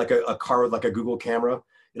 imagine like a car with like a Google camera.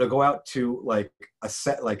 It'll go out to like a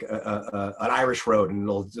set, like an Irish road, and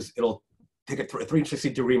it'll take a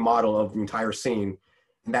 360-degree model of the entire scene,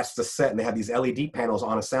 and that's the set. And they have these LED panels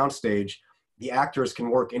on a sound stage. The actors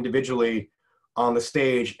can work individually on the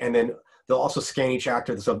stage, and then they'll also scan each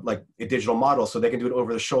actor, so like a digital model, so they can do it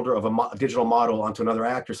over the shoulder of a digital model onto another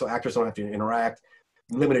actor, so actors don't have to interact,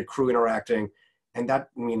 limited crew interacting. And that,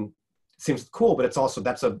 I mean, seems cool, but it's also,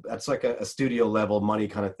 that's like a studio level money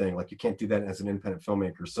kind of thing. Like, you can't do that as an independent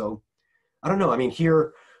filmmaker. So I don't know. I mean,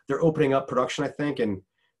 here they're opening up production, I think, and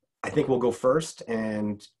I think we'll go first.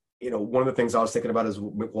 And, you know, one of the things I was thinking about is,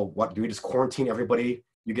 well, what do we just quarantine everybody?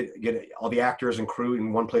 You get all the actors and crew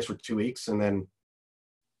in one place for 2 weeks, and then,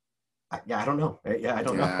 I don't know. I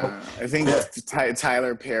don't know. I think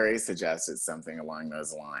Tyler Perry suggested something along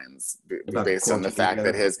those lines, based on the fact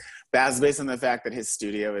that his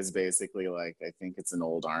studio is basically like, I think it's an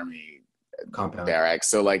old army compound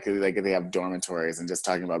barracks. So like they have dormitories, and just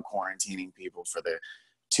talking about quarantining people for the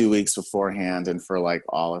 2 weeks beforehand and for like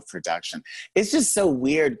all of production. It's just so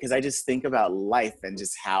weird, because I just think about life and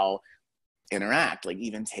just how interact, like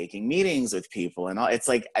even taking meetings with people and all. It's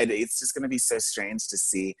like, it's just going to be so strange to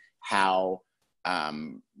see how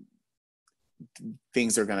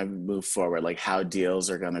things are going to move forward, like how deals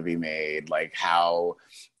are going to be made, like how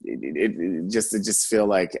it just feel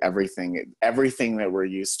like everything that we're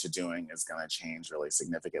used to doing is going to change really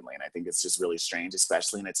significantly. And I think it's just really strange,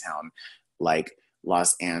 especially in a town like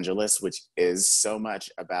Los Angeles, which is so much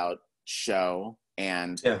about show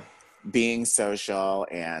and being social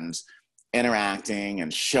and interacting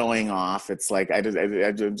and showing off. It's like I'm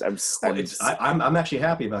actually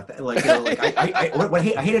happy about that. Like, you know, like what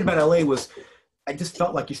I hated about LA was, I just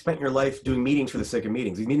felt like you spent your life doing meetings for the sake of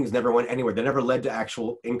meetings. These meetings never went anywhere. They never led to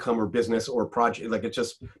actual income or business or project. Like, it's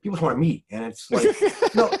just, people just want to meet, and it's like,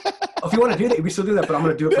 no, if you want to do that, we still do that, but I'm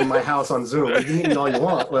going to do it from my house on Zoom. You can meet me all you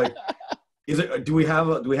want. Like, do we have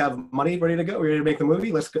money ready to go? We're ready to make the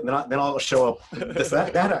movie? Let's go. Then I'll show up.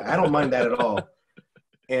 That I don't mind that at all.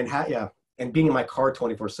 And and being in my car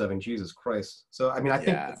 24/7, Jesus Christ. So, I mean, I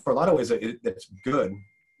think for a lot of ways it's good.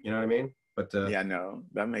 You know what I mean? But no,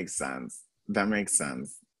 that makes sense.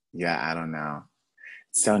 Yeah, I don't know.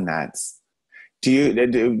 It's so nuts.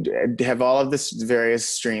 Have all of this various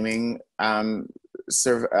streaming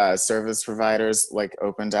service providers like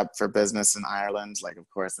opened up for business in Ireland? Like, of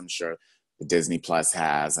course, I'm sure the Disney Plus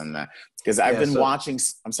has, and because I've been watching.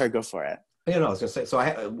 I'm sorry, go for it. Yeah, no, I was gonna say. So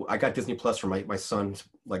I got Disney Plus for my son,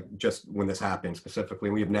 like just when this happened specifically.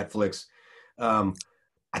 We have Netflix.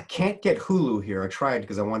 I can't get Hulu here. I tried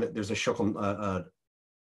because I wanted. There's a show called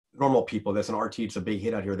Normal People. That's an RT. It's a big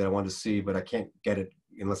hit out here that I wanted to see, but I can't get it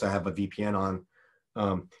unless I have a VPN on.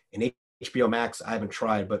 And HBO Max, I haven't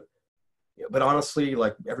tried, but honestly,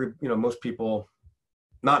 like most people,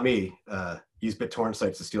 not me, use BitTorrent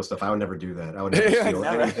sites to steal stuff. I would never do that. I would never steal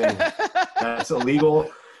anything that's illegal,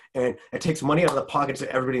 and it takes money out of the pockets of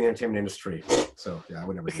everybody in the entertainment industry. So yeah, I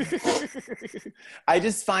would never do that. I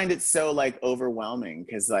just find it so like overwhelming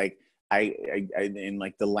because like I in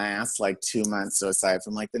like the last like 2 months, so aside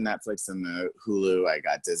from like the Netflix and the Hulu, I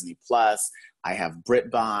got Disney Plus, I have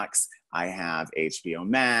BritBox, I have HBO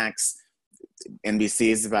Max. NBC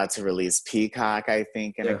is about to release Peacock, I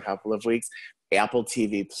think, in a couple of weeks. Apple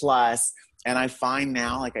TV Plus, and I find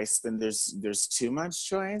now like there's too much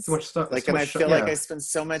choice. Too much stuff. Like, and I feel like I spend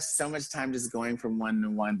so much time just going from one to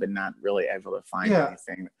one, but not really able to find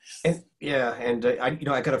anything. And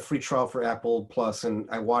I got a free trial for Apple Plus, and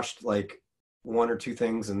I watched like 1 or 2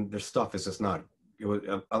 things, and their stuff is just not. It was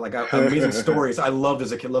like Amazing Stories. I loved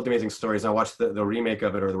as a kid, loved Amazing Stories. And I watched the remake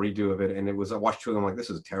of it or the redo of it, and I watched 2 of them. Like, this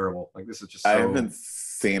is terrible. Like, this is just I haven't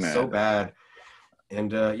seen it. So bad.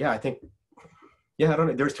 And I think I don't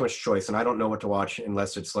know. There's too much choice, and I don't know what to watch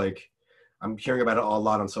unless it's like I'm hearing about it a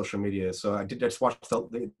lot on social media. So I just watched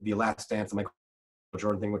the Last Dance, the Michael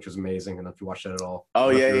Jordan thing, which was amazing. And if you watched that at all, oh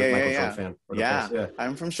yeah, Jordan fan. Yeah,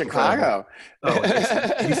 I'm from Chicago. Oh,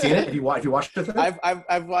 have you seen it? Have you watched it?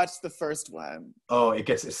 I've watched the first one. Oh,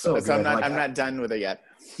 it's so good. So I'm not done with it yet.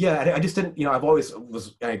 Yeah, I just didn't.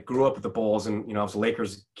 I grew up with the Bulls, and I was a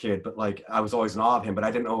Lakers kid, but like I was always in awe of him. But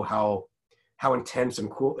I didn't know how intense and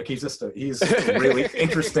cool. Like he's a really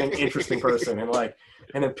interesting person,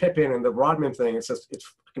 and then Pippen and the Rodman thing. It's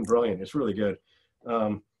freaking brilliant. It's really good.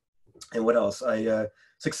 And what else?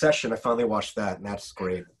 Succession. I finally watched that, and that's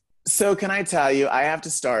great. So can I tell you, I have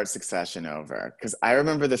to start Succession over because I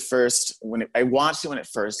remember I watched it when it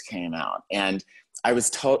first came out, and I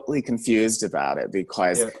was totally confused about it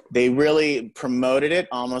because they really promoted it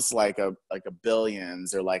almost like a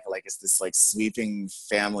Billions or like it's this like sweeping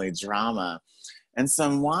family drama. And so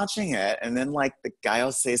I'm watching it, and then like the guy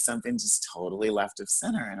will say something just totally left of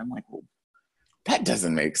center, and I'm like, well, that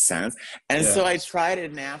doesn't make sense. And so I tried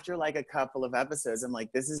it, and after like a couple of episodes, I'm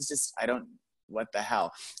like, this is just, what the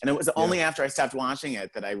hell? And it was only after I stopped watching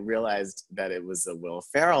it that I realized that it was a Will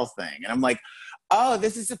Ferrell thing. And I'm like, oh,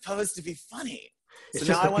 this is supposed to be funny. It's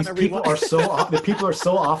so now I want to people are so the people are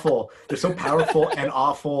so awful. They're so powerful and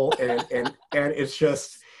awful, and it's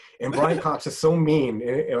just, and Brian Cox is so mean,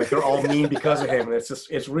 and like they're all mean because of him. And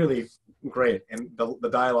it's really great, and the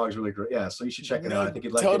dialogue is really great. Yeah, so you should check it out. I think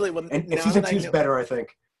you'd like it. Well, and season 2 is better, I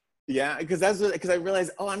think. Yeah, because I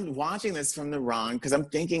realized, I'm watching this from the wrong, because I'm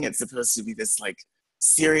thinking it's supposed to be this like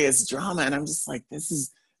serious drama, and I'm just like, this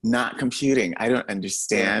is not computing. I don't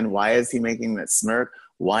understand. Why is he making that smirk?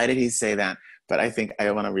 Why did he say that? But I think I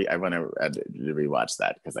want to rewatch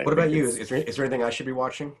that because I. What about you? Is there anything I should be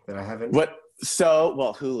watching that I haven't?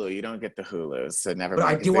 Hulu. You don't get the Hulu, so never. But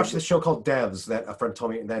I do watch this show called Devs that a friend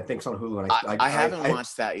told me that I think's on Hulu, and I haven't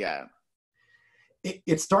watched that yet.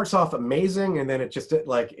 It starts off amazing, and then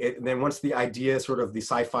and then once the idea, sort of the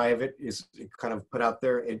sci-fi of it is kind of put out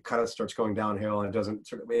there, it kind of starts going downhill, and it doesn't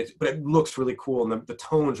but it looks really cool, and the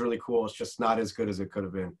tone's really cool. It's just not as good as it could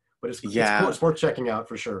have been, but it's cool. It's worth checking out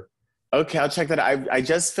for sure. Okay, I'll check that out. I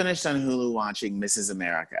just finished on Hulu watching Mrs.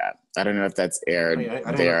 America. I don't know if that's aired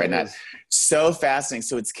there or not. So fascinating.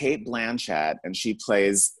 So it's Cate Blanchett, and she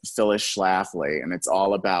plays Phyllis Schlafly, and it's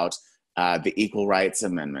all about the Equal Rights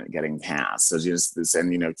Amendment getting passed. So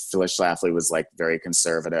Phyllis Schlafly was like very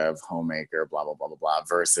conservative, homemaker, blah, blah, blah, blah, blah,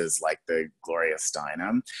 versus like the Gloria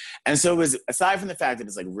Steinem. And so it was, aside from the fact that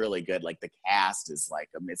it's like really good, like the cast is like,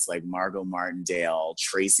 it's like Margot Martindale,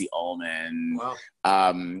 Tracy Ullman. Wow.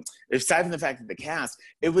 Aside from the fact that the cast,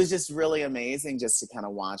 it was just really amazing just to kind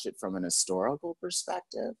of watch it from an historical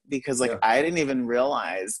perspective, because I didn't even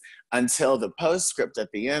realize until the postscript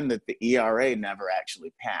at the end that the ERA never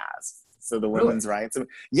actually passed. So the women's rights.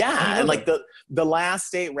 Yeah. And like the last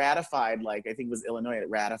state ratified, like I think it was Illinois, it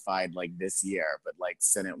ratified like this year, but like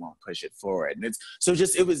Senate won't push it forward. And it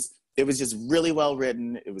was just really well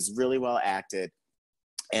written. It was really well acted.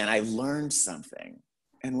 And I learned something.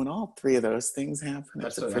 And when all 3 of those things happen,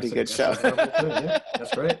 it's a pretty good show.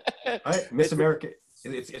 That's great. All right, Miss America.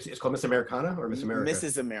 It's called Miss Americana or Miss America?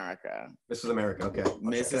 Mrs. America. Mrs. America. Okay.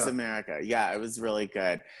 Mrs. America. Yeah, it was really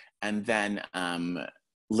good. And then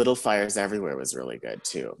Little Fires Everywhere was really good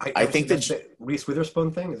too. I think that the Reese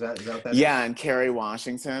Witherspoon thing, is that what that yeah, is? and Kerry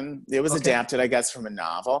Washington. It was adapted, I guess, from a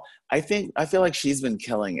novel. I feel like she's been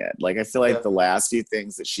killing it. Like I feel like the last few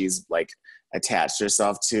things that she's like attached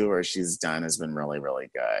herself to or she's done has been really, really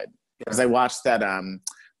good. Because I watched that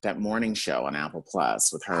morning show on Apple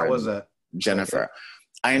Plus with her. How was that? Jennifer.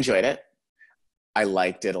 I enjoyed it. I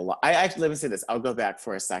liked it a lot. I actually, let me say this. I'll go back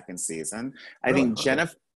for a second season. I think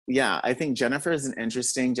Jennifer is an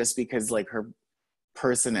interesting just because like her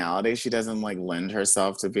personality, she doesn't like lend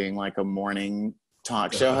herself to being like a morning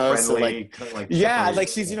talk show host. Friendly, so like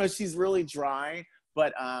she's really dry,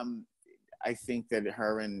 but I think that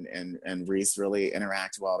her and Reese really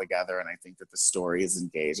interact well together, and I think that the story is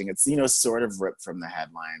engaging. It's sort of ripped from the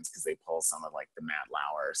headlines because they pull some of like the Matt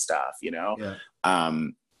Lauer stuff,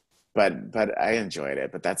 But I enjoyed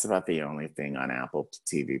it. But that's about the only thing on Apple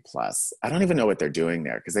TV Plus. I don't even know what they're doing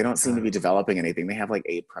there because they don't seem to be developing anything. They have like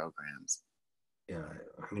 8 programs. Yeah,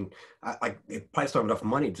 I mean, they probably still have enough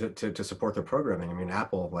money to support their programming. I mean,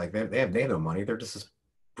 Apple, like they have no money. They're just this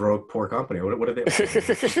broke, poor company. What are they?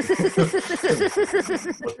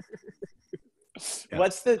 Yeah.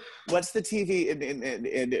 What's the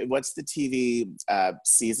TV what's the TV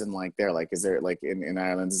season like there? Like, is there like in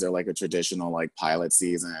Ireland? Is there like a traditional like pilot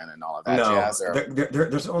season and all of that jazz? Or?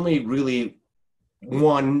 There's only really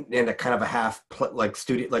one and a kind of a half like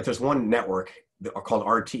studio. Like there's one network called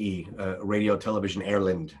RTE, Radio Television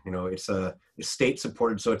Ireland. It's state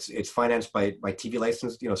supported, so it's financed by TV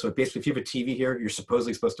license. So basically, if you have a TV here, you're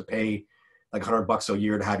supposedly supposed to pay like $100 a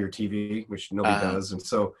year to have your TV, which nobody does, and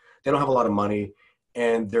so they don't have a lot of money.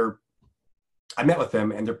 And I met with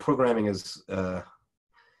them, and their programming is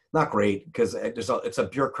not great because it's a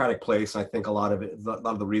bureaucratic place. And I think a lot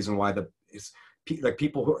of the reason why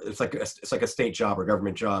people who it's like a state job or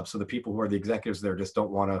government job. So the people who are the executives there just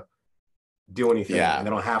don't want to do anything, and they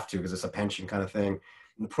don't have to because it's a pension kind of thing.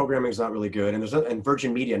 And the programming is not really good. And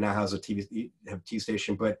Virgin Media now has a TV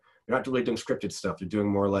station, but they're not really doing scripted stuff. They're doing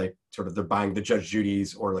more like sort of they're buying the Judge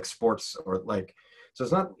Judy's or like sports or like. So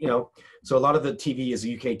it's not, so a lot of the TV is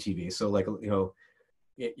UK TV. So like, the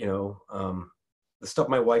stuff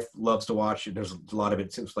my wife loves to watch, there's a lot of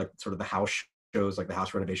it seems like sort of the house shows, like the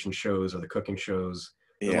house renovation shows or the cooking shows,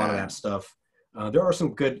 a lot of that stuff. There are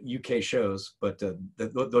some good UK shows, but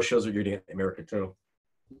those shows are usually in America too.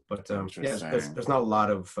 But there's not a lot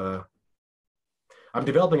of, I'm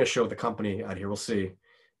developing a show with the company out here, we'll see,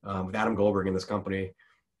 with Adam Goldberg in this company.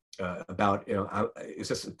 About it's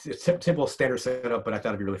just it's typical standard setup, but I thought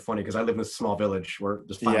it'd be really funny because I live in this small village where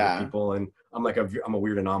there's 500 people, and I'm a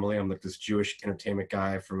weird anomaly. I'm like this Jewish entertainment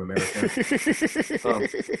guy from America.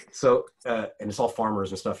 And it's all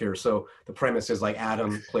farmers and stuff here. So the premise is like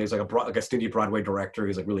Adam plays like a stingy Broadway director.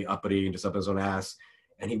 He's like really uppity and just up his own ass,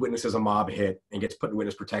 and he witnesses a mob hit and gets put in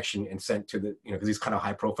witness protection and sent to the because he's kind of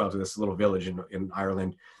high profile to this little village in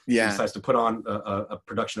Ireland. Yeah, he decides to put on a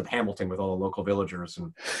production of Hamilton with all the local villagers,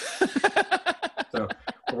 and so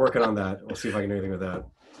we're working on that. We'll see if I can do anything with that.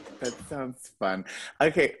 That sounds fun.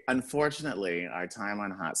 Okay, unfortunately, our time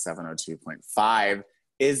on Hot 702.5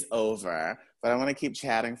 is over, but I want to keep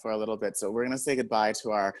chatting for a little bit. So we're going to say goodbye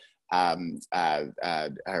to our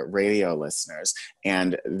radio listeners,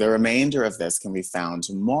 and the remainder of this can be found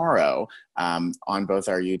tomorrow on both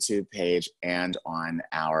our YouTube page and on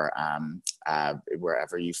our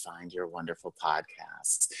wherever you find your wonderful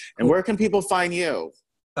podcasts. And where can people find you?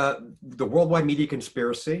 The Worldwide Media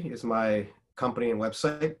Conspiracy is my company and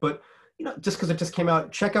website, but just because it just came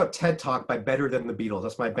out, check out TED Talk by Better Than the Beatles.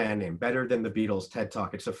 That's my band name, Better Than the Beatles. TED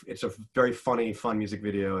Talk. It's a very funny, fun music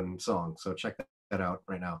video and song. So check that out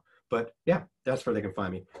right now. But yeah, that's where they can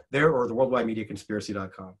find me there, or the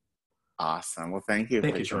worldwidemediaconspiracy.com. Awesome. Well, thank you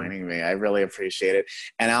for joining me. I really appreciate it.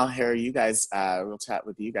 And I'll hear you guys, we'll chat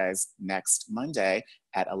with you guys next Monday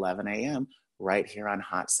at 11 a.m. right here on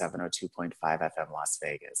Hot 702.5 FM Las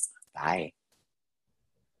Vegas. Bye.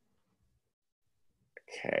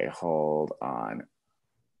 Okay, hold on.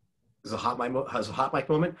 Is a hot mic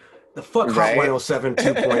moment? The fuck, right? Hot 107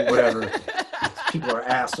 2 point whatever. People are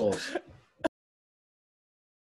assholes.